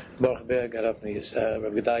 Baruch Ber got up and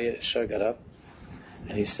Rabbi Gedalia Yeshua got up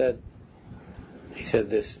and he said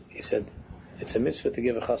this. He said, it's a mitzvah to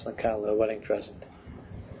give a chasna kala a wedding present.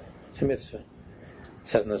 It's a mitzvah. It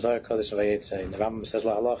says in the Zohar Kodesh Vayetzei. The Rambam says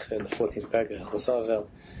la halacha in the 14th paragraph. Chosavel.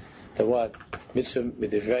 The word mitzvah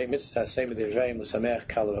midivrei mitzvah say midivrei musamech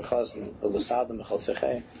kala v'chasna u'lasadam v'chal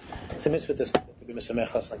tzechei. It's a mitzvah to be musamech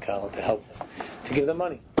chasna kala, to help them, to give them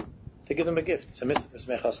money, to give them a gift. It's a mitzvah to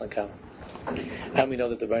musamech chasna kala. And we know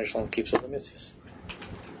that the Rebbeinu Shalom keeps all the mitzvahs.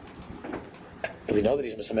 And we know that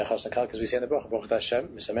he's Mesamech Chasna Kal because we say in the Bracha, Baruch Hashem,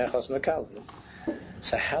 Mesamech Chasna Kal.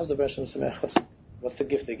 So how's the Rebbeinu Shalom Mesamech Chasna? What's the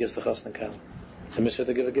gift that he gives to Chasna Kal? It's a mitzvah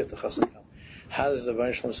to give a gift to Chasna Kal. How does the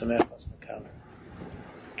Rebbeinu Shalom Mesamech Chasna Kal?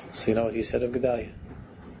 So you know what he said of Gedalia?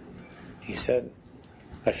 He said,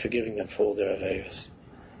 by forgiving them for all their aveiros.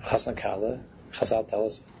 Chasna Kal, Chazal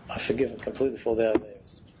tells us, I forgive them completely for all their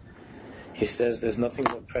aveiros. He says there's nothing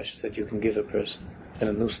more precious that you can give a person than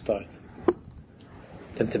a new start,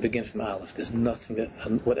 than to begin from Aleph. There's nothing that,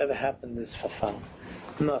 whatever happened is fafal.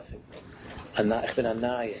 Nothing.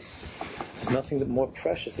 There's nothing that more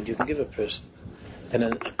precious that you can give a person than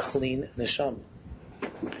a clean neshama.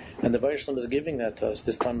 And the Rebbeinu Shalom is giving that to us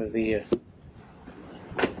this time of the year.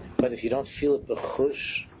 But if you don't feel it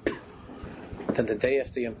b'chush, then And the day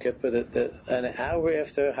after Yom Kippur, an hour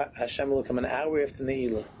after Hashem will come, an hour after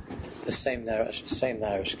Ne'ilah, the same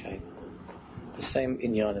narishkeit, the same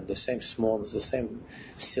inyanim, the same smallness, the same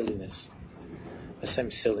silliness, after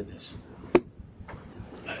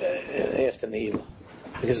Ne'ilah,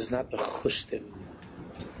 because it's not the chushtim.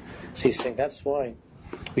 So he's saying that's why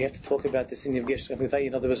we have to talk about this in Yevgesh. You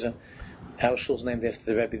know, there was our shul's named after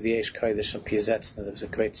the Rebbe, the Eish Kodesh in Piazetzna. There was a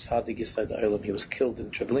great tzaddik Yisrael Olam. He was killed in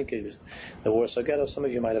Treblinka. He was in the Warsaw Ghetto. Some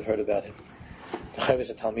of you might have heard about him. The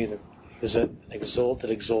Chavez Talmidim. He was an exalted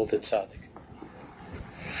tzaddik.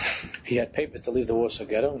 He had papers to leave the Warsaw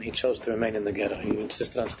Ghetto, and he chose to remain in the ghetto. He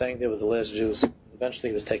insisted on staying there with the last Jews. Eventually,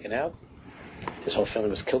 he was taken out. His whole family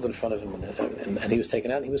was killed in front of him, and he was taken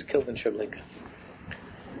out, and he was killed in Treblinka.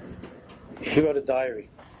 He wrote a diary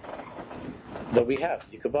that we have.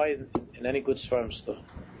 You could buy it in any good farm store.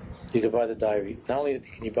 You could buy the diary. Not only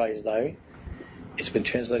can you buy his diary, it's been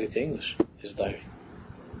translated to English, his diary.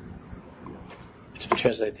 It's been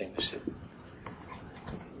translated to English.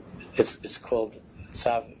 It's called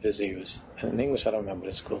Tzav V'Zirus. And in English, I don't remember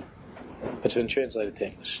what it's called. But it's been translated to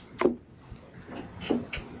English.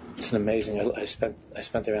 It's an amazing. I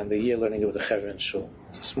spent around the year learning it with the Chevron Shul.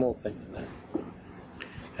 It's a small thing.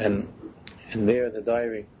 And there in the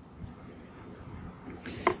diary,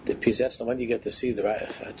 the Piazetzna, when you get to see a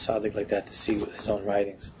tzaddik like that, to see his own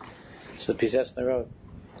writings. So the Piazetzna wrote,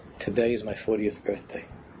 "Today is my 40th birthday." I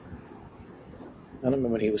don't remember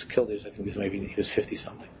when he was killed. I think he was 50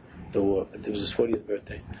 something. The war, but it was his 40th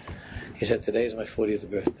birthday. He said, "Today is my 40th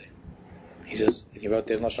birthday." He says, and he wrote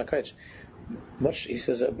there in Lashon HaKodesh. He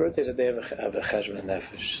says, a birthday is a day of a cheshbon and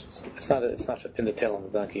nefesh. It's not for pin the tail on the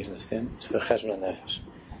donkey, you understand? It's for cheshbon and nefesh.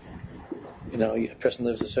 You know, a person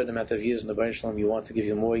lives a certain amount of years in the Baruch Shalom, you want to give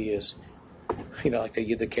you more years. You know, like the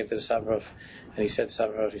Yid that came to the Sabarov, and he said to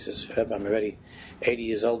Sabarov, he says, "Rebbe, I'm already 80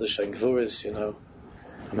 years old, showing gvuras, you know,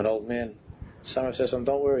 I'm an old man." Sabarov says,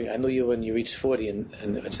 "Don't worry, I knew you when you reached 40,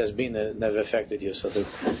 and it says Bina never affected you, so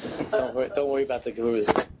don't worry about the gvuras.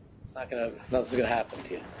 Nothing's gonna happen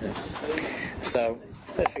to you." So,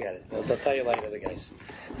 forget it. They'll tell you later, the guys.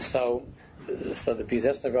 So the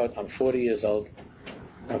Piazetzna wrote, "I'm 40 years old.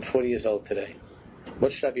 I'm 40 years old today.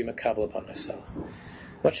 What should I be makabel upon myself?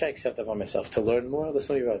 What should I accept upon myself? To learn more?"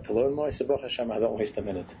 Listen to what he wrote. To learn more? I said, Baruch Hashem, I don't waste a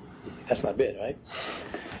minute. That's not bad, right?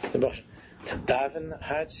 To daven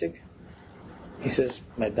hartzig? He says,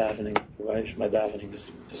 my davening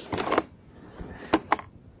is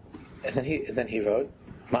and then he wrote,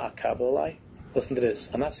 Ma'akabel alai. Listen to this.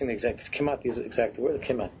 I'm not saying the exact, these exact words,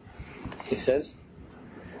 Kimat. He says,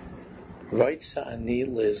 Roitza ani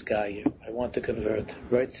lizgayu. I want to convert.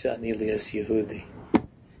 Roitza ani lias Yehudi.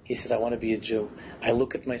 He says, I want to be a Jew. I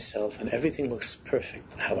look at myself and everything looks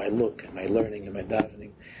perfect. How I look, and my learning, and my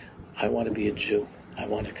davening. I want to be a Jew. I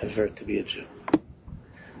want to convert to be a Jew.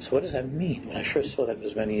 So what does that mean? When I first saw that, it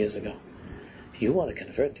was many years ago. You want to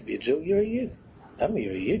convert to be a Jew? You're a Yid. I mean,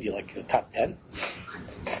 you're a Yid. You're like the top 10.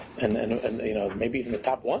 And you know, maybe even the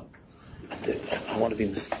top 1. I want to be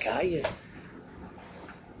Messiah.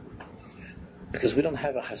 Because we don't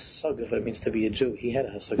have a hasag of what it means to be a Jew. He had a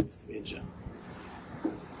hasag of what it means to be a Jew.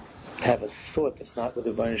 To have a thought that's not with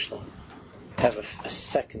the Baruch Shalom. To have a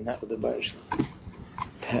second not with the Baruch Shalom.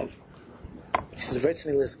 To have. He says,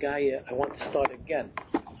 I want to start again.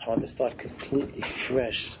 I want to start completely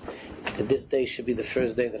fresh. That this day should be the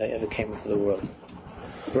first day that I ever came into the world.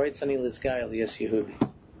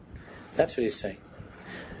 That's what he's saying.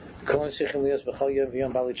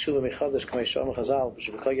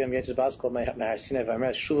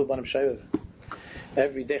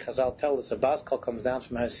 Every day Chazal tell us a Baskal comes down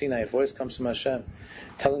from Har Sinai, a voice comes from Hashem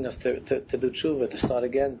telling us to do tshuva, to start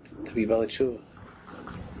again, to be Bali tshuva.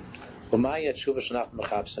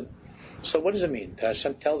 So what does it mean? That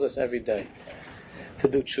Hashem tells us every day to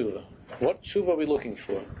do tshuva. What tshuva are we looking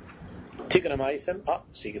for? Tikkun HaMa'asim?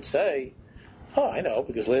 So you could say, I know,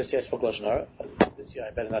 because last year I spoke Lashon Hara. This year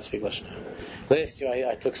I better not speak Lashon Hara. Last year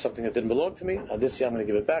I took something that didn't belong to me. This year I'm going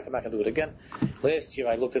to give it back. I'm not going to do it again. Last year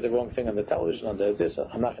I looked at the wrong thing on the television, on this.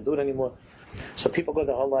 I'm not going to do it anymore. So people go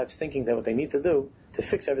their whole lives thinking that what they need to do to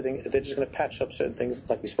fix everything, they're just going to patch up certain things,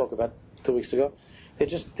 like we spoke about 2 weeks ago. They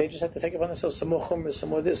just have to take upon themselves some more chumrah, some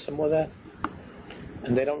more this, some more that.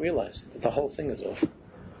 And they don't realize that the whole thing is off.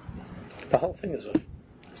 The whole thing is off.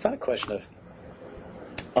 It's not a question of,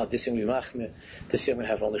 this year I'm going to be machmir, this year I'm going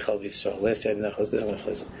to have only Chal V'Yisrael. Last year I didn't have Chal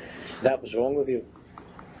V'Yisrael. That was wrong with you.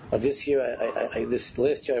 This year,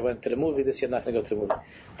 last year I went to the movie, this year I'm not going to go to the movie.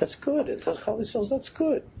 That's good. It says Chal V'Yisrael, that's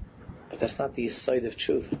good. But that's not the side of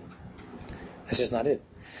tshuva. That's just not it.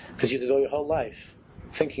 Because you could go your whole life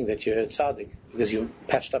thinking that you're a tzaddik, because you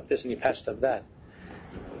patched up this and you patched up that.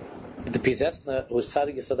 The Pizetzna, who was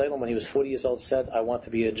Tzaddik Yisrael when he was 40 years old, said, I want to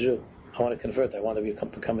be a Jew. I want to convert. I want to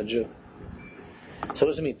become a Jew. So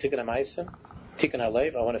what does it mean? Tikkun HaMa'asim, Tikkun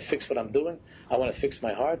HaLev, I want to fix what I'm doing. I want to fix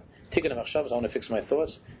my heart. Tikkun HaMachshavos, I want to fix my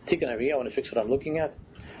thoughts. Tikkun HaRiyah, I want to fix what I'm looking at.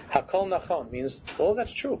 Hakol Nachon means all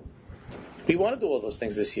that's true. We want to do all those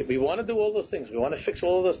things this year. We want to do all those things. We want to fix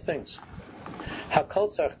all of those things. Hakol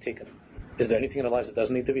Tzarech Tikkun. Is there anything in our lives that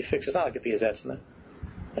doesn't need to be fixed? It's not like the Pizetzna.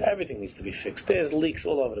 Everything needs to be fixed. There's leaks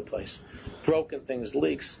all over the place. Broken things,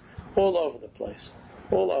 leaks, all over the place.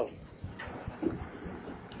 All over.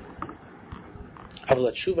 But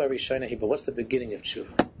what's the beginning of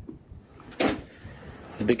tshuva?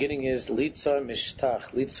 The beginning is litzar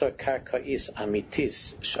mishtach, litzar karka'is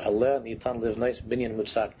amitis, sha'aleh nitan livnais binyan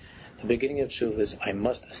mutzak. The beginning of tshuva is I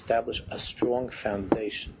must establish a strong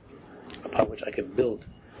foundation upon which I can build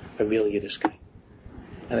a real Yiddishkeit.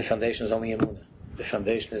 And the foundation is only Emunah. The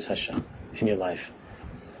foundation is Hashem in your life.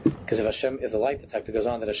 Because if the light detector goes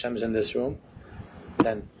on that Hashem is in this room,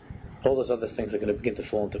 then all those other things are going to begin to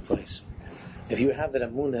fall into place. If you have that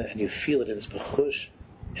Emunah and you feel it in its bechush,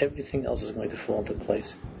 everything else is going to fall into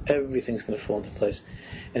place. Everything's going to fall into place.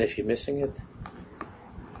 And if you're missing it,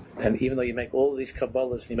 then even though you make all these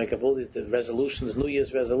Kabbalahs and you make up all these resolutions, New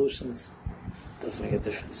Year's resolutions, it doesn't make a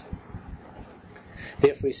difference.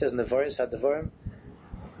 Therefore he says in the Varis HaDevarim,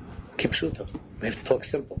 Kipshuta. We have to talk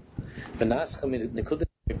simple. V'naschem is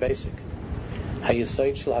basic.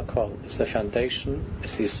 Hayesod shel hakol. It's the foundation.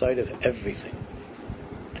 It's the side of everything.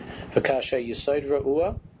 V'kasher yesod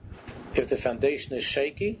ra'ua. If the foundation is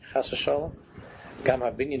shaky, chas v'shalom, gam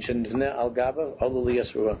habinyan shenivneh al gabav alu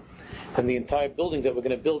liyasruah. Then the entire building that we're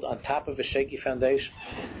going to build on top of a shaky foundation,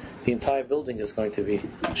 the entire building is going to be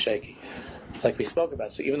shaky. It's like we spoke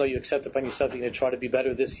about. So even though you accept upon yourself, you're going to try to be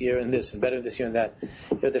better this year and this, and better this year and that.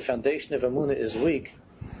 If the foundation of Emunah is weak,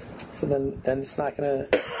 so then it's not going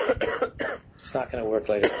to work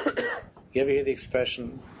later. You ever hear the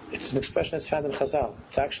expression? It's an expression that's found in Chazal.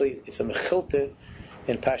 It's a mechilte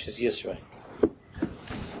in Pashas Yisro.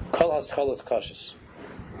 Kol hascholos kashus.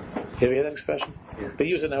 You ever hear that expression? Yeah. They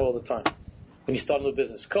use it now all the time. When you start a new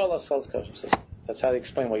business, Kol hascholos kashus. That's how they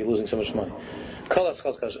explain why you're losing so much money. Kol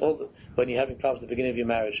hascholos kashus. When you're having problems at the beginning of your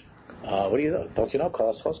marriage, what do you know? Don't you know?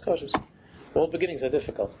 Kol hascholos kashus. All beginnings are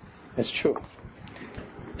difficult. It's true.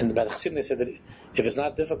 And by the Chassidim they said that if it's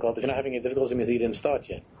not difficult, if you're not having any difficulty, it means that you didn't start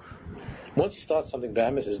yet. Once you start something,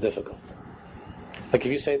 Bahamas is difficult. Like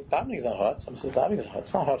if you say, davening is not hard, someone says, davening is hard.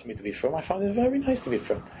 It's not hard for me to be from. I find it very nice to be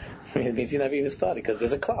from. It means you never even started, because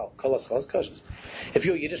there's a cloud. If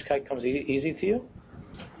your Yiddishkeit comes easy to you,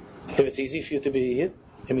 if it's easy for you to be a Yid,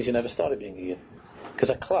 it means you never started being a Yid. Because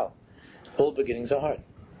a cloud, all beginnings are hard.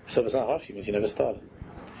 So if it's not hard for you, it means you never started.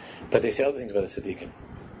 But they say other things about the Tzaddikim.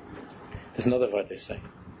 There's another word they say.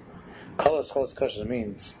 Kol hascholos kashus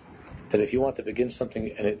means that if you want to begin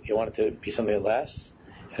something and you want it to be something that lasts,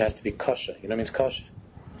 it has to be kosher. You know what it means kosher?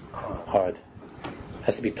 Hard. It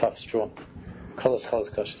has to be tough, strong. Kol hascholos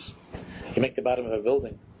kashus. You make the bottom of a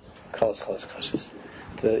building, kol hascholos kashus.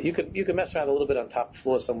 You could mess around a little bit on top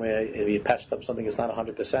floor somewhere if you patched up something that's not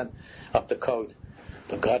 100% up to code.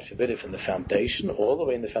 But God forbid if in the foundation, all the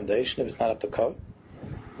way in the foundation, if it's not up to code.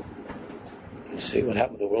 You see what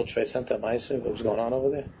happened with the World Trade Center at Ma'aseh, what was going on over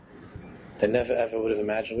there? They never ever would have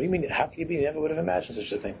imagined. What do you mean? How can you be? You never would have imagined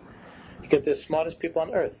such a thing. You get the smartest people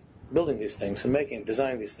on earth building these things and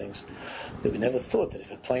designing these things. We never thought that if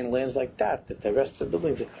a plane lands like that the rest of the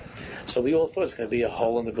buildings. So we all thought it's going to be a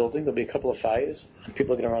hole in the building. There'll be a couple of fires, and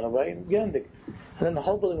people are going to run away. And then the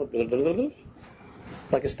whole building would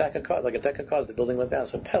like a stack of cards, like a deck of cards. The building went down.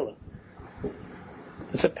 It's a pillar.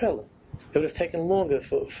 It's a pillar. It would have taken longer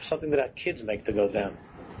for something that our kids make to go down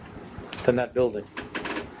than that building.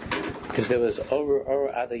 Because there was over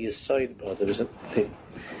Ada Yesod, but there was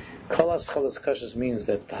Kol hascholos kashus means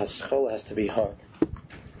that the haschol has to be hard,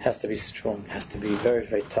 has to be strong, has to be very,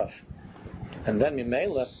 very tough. And then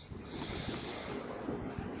Mimela,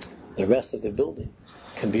 the rest of the building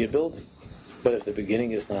can be a building. But if the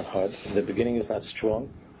beginning is not hard, if the beginning is not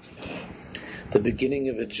strong, the beginning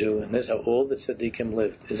of a Jew, and this is how all the tzaddikim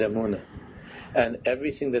lived, is Emunah. And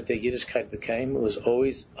everything that their Yiddishkeit became was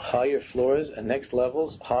always higher floors and next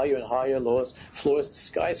levels, higher and higher floors,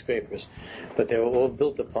 skyscrapers. But they were all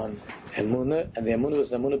built upon Emunah, and the Emunah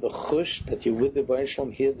was an Emunah b'chush, that you're with the Baruch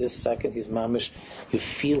Shalom here this second, he's mamish, you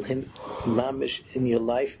feel him mamish in your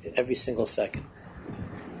life every single second.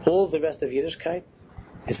 All the rest of Yiddishkeit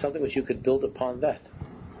is something which you could build upon that.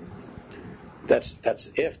 That's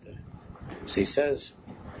after. So he says,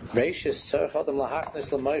 the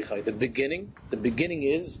beginning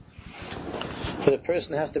is, so the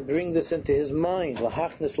person has to bring this into his mind,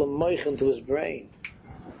 into his brain.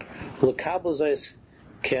 L'kabel zayis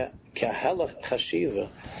kehalach chashiva,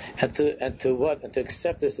 and to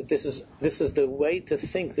accept this, that this is the way to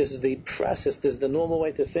think, this is the process, this is the normal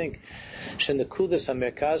way to think. Shenekudas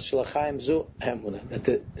hamerkaz shel hachaim zu emunah. That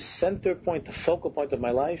the center point, the focal point of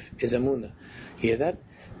my life is emunah. You hear that?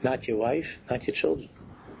 Not your wife, not your children,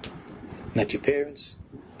 not your parents,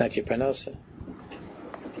 not your parnasa.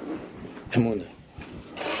 Emunah.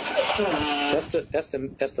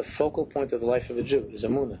 That's the focal point of the life of a Jew. Is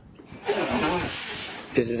emunah.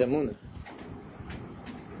 This is emunah.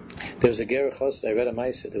 There was a Gerech Chassid. I read a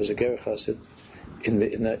Ma'aseh. There was a Gerech Chassid in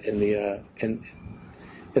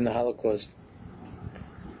the Holocaust,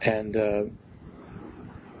 and the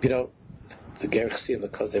Gerech Chassidim,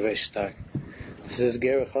 because they're very stark. This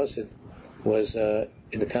Gerech Chassid was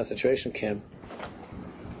in the concentration camp.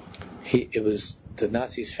 The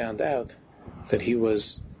Nazis found out that he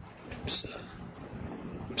was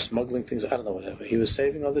smuggling things. I don't know, whatever. He was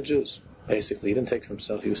saving other Jews. Basically, he didn't take for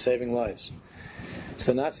himself. He was saving lives.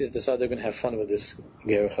 So the Nazis decided they're going to have fun with this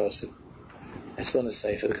Gerech Chassid. It's still in the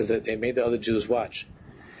Sefer because they made the other Jews watch.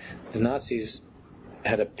 The Nazis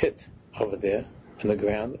had a pit over there in the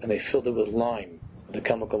ground, and they filled it with lime, the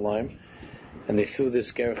chemical lime, and they threw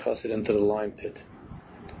this Gerech Chassid into the lime pit.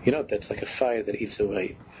 You know, that's like a fire that eats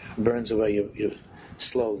away, burns away you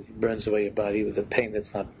slowly, burns away your body with a pain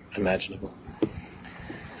that's not imaginable.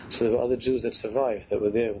 So there were other Jews that survived, that were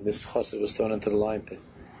there when this chassid was thrown into the lime pit.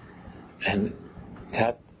 And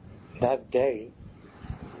that day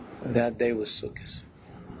was Sukkot.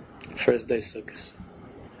 First day Sukkot.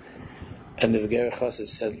 And this Gerech Chassid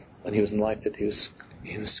said, when he was in the lime pit, he was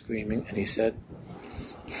screaming, and he said,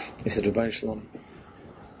 Rebbeinu Shalom,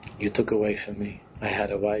 you took away from me. I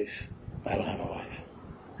had a wife, I don't have a wife.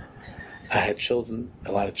 I had children,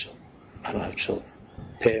 a lot of children. I don't have children.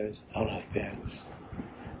 Parents, I don't have parents.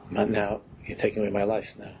 But now, you're taking away my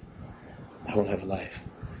life now. I won't have a life.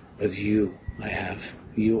 But you, I have.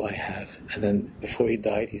 You, I have. And then, before he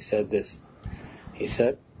died, he said this. He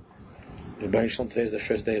said, Rebbeinu Shalom, today is the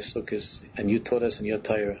first day of Sukkot, and you taught us in your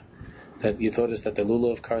Torah, that you taught us that the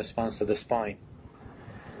lulav corresponds to the spine.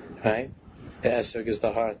 Right? The esrog is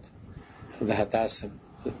the heart. And the hadassim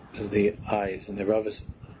is the eyes, and the rav is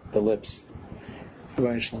the lips.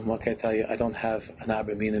 Rebbeinu Shalom, what can I tell you? I don't have an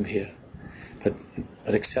Abba Minim here. But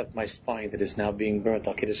accept my spine that is now being burnt,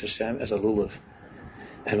 Al Kiddush Hashem, as a lulav.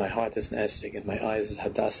 And my heart is an esrog, and my eyes is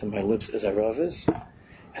hadas, and my lips is a ravis.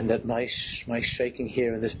 And that my shaking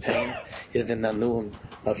here and this pain is the nanum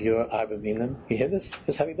of your Abba Minim. You hear this?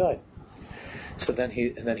 That's how he died. So then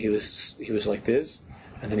he was like this,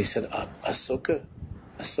 and then he said, a sukkah.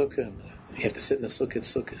 You have to sit in the sukkah at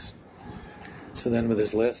sukkahs. So then with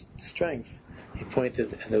his last strength, he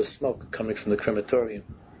pointed, and there was smoke coming from the crematorium.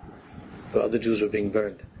 The other Jews were being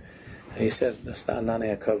burned. And he said, that's the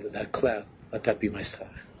Ananei HaKavod, that cloud, let that be my schach.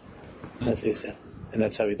 That's what he said. And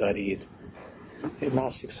that's how he died a Yid.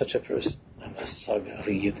 Masik, such a person, and a saga of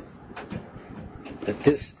a Yid. That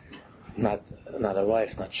this, not a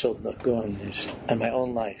wife, not children, not gone, and my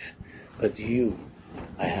own life, but you,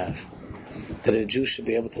 I have. That a Jew should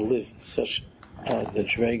be able to live such the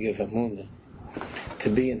dreg of Amunah, to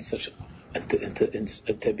be in such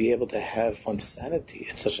to be able to have one's sanity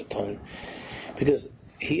at such a time, because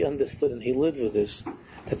he understood and he lived with this,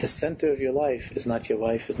 that the center of your life is not your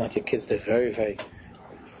wife, is not your kids. They're very, very,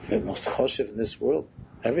 very most choshev in this world,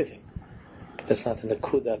 everything, but that's not the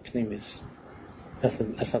nekuda pnimis. That's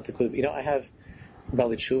not the kuda. I have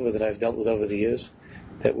Bali Tshuva that I've dealt with over the years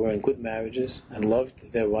that were in good marriages and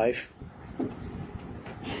loved their wife,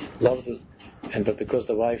 but because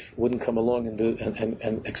the wife wouldn't come along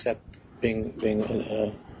and accept being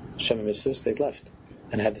Shem Mitzvahs, they'd left.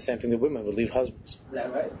 And had the same thing, the women would leave husbands. Is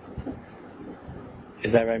that right?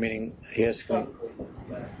 Is that right? Meaning, yes,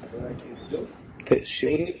 she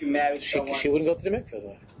wouldn't go to the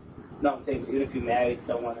mikveh. No, I'm saying even if you married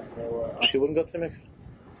someone and they were... She wouldn't go to the mikveh.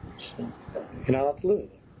 So, you're not allowed to live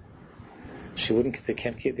with her. She wouldn't. They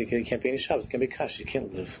can't be any Shabbos. It can't be kash. You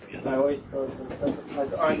can't live together. I always thought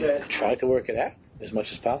I tried to work it out as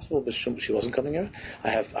much as possible, but she wasn't coming out. I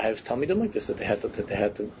have talmidim like this that they had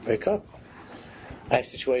to break up. I have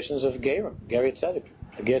situations of Gary Tzedek.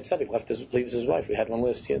 A Ger Tzedek leaves his wife. We had one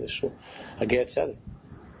list here in the shul. A Ger Tzedek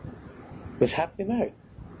was happily married,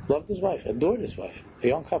 loved his wife, adored his wife, a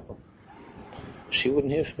young couple. She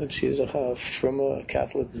wouldn't hear from it. She's a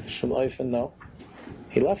Catholic, Shum Eifen. No,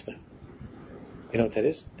 he left her. You know what that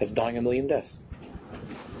is? That's dying a million deaths.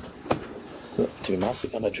 To be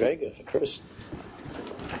masik on a drega, a curse.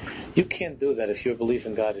 You can't do that if your belief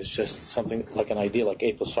in God is just something like an idea, like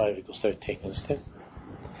 8 + 5 = 13. Understand?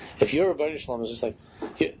 If your Rebbeinu Shalom is just like,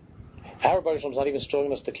 Our Baruch Shalom is not even strong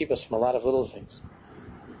enough to keep us from a lot of little things.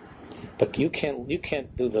 But you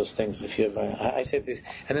can't do those things if you. I say this,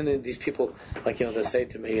 and then these people, like they say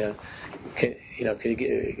to me, can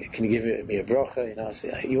you give me a bracha? I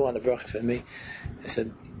say, you want a bracha for me? I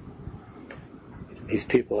said, these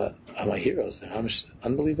people are my heroes. They're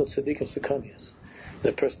unbelievable tzaddikim tzedakonias.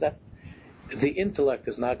 The person that the intellect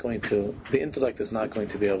is not going to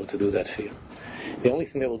be able to do that for you. The only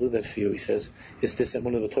thing that will do that for you, he says, is this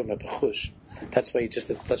emunah we're talking about, b'chush. That's why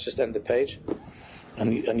let's just end the page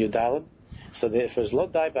on your dalet. So therefore, lo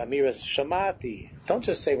dai ba'amiras shamati. Don't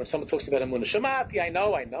just say when someone talks about emunah, shamati. I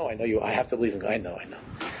know you. I have to believe in God. I know.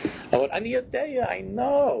 Ani yadeya. I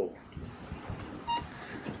know.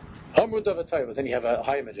 But then you have a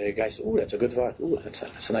higher major. A guy says, "Ooh, that's a good word. Ooh, that's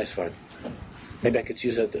a nice word. Maybe I could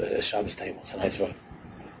use it at a Shabbos table. It's a nice word."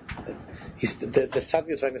 The tzaddik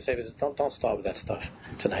is trying to say is, don't start with that stuff.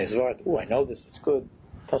 It's a nice word. Ooh, I know this. It's good.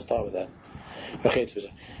 Don't start with that. A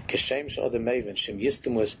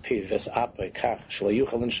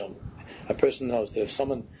person knows that if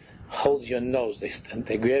someone holds your nose,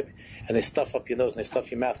 they grab and they stuff up your nose and they stuff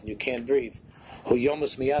your mouth and you can't breathe, you're going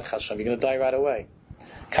to die right away.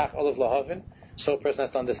 So a person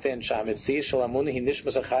has to understand that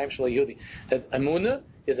Amunah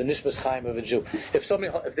is the nishmas chaim of a Jew. If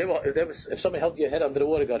somebody held your head under the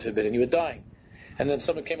water, God forbid, and you were dying, and then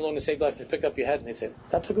someone came along and saved life and they picked up your head and they said,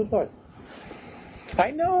 "That's a good word.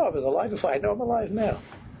 I know I was alive before. I know I'm alive now.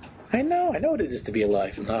 I know what it is to be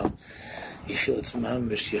alive now." You feel it's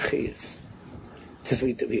mamish yechiyas. Just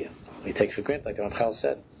we take for granted, like the Ramchal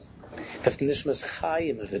said. That's the nishmas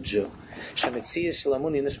chayim of a Jew. Shametzias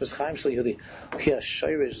shalamuni nishmas chayim shel Yehudi. Here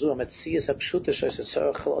shayrish zu ametzias apshuta shayis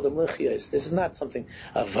tzarach chol adam lichiyas. This is not something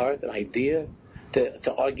a vart, an idea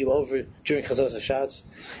to argue over during Chazos Hashatz.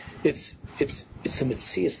 It's the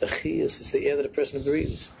metzias, the chiyas. It's the air that a person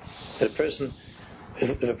breathes. That a person,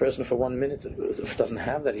 if a person for 1 minute if doesn't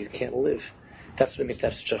have that, he can't live. That's what it means to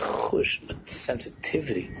have such a chush, a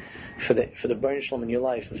sensitivity for the Baruch Shalom in your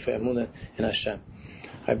life and for Emunah in Hashem.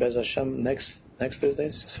 I Bez Hashem next Thursday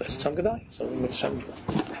is Tzom Gedai. So with Hashem.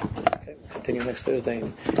 Okay, we'll continue next Thursday.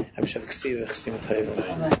 I'm Shav Ksiva Chasimat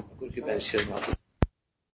Hayva. Good Ben Shir.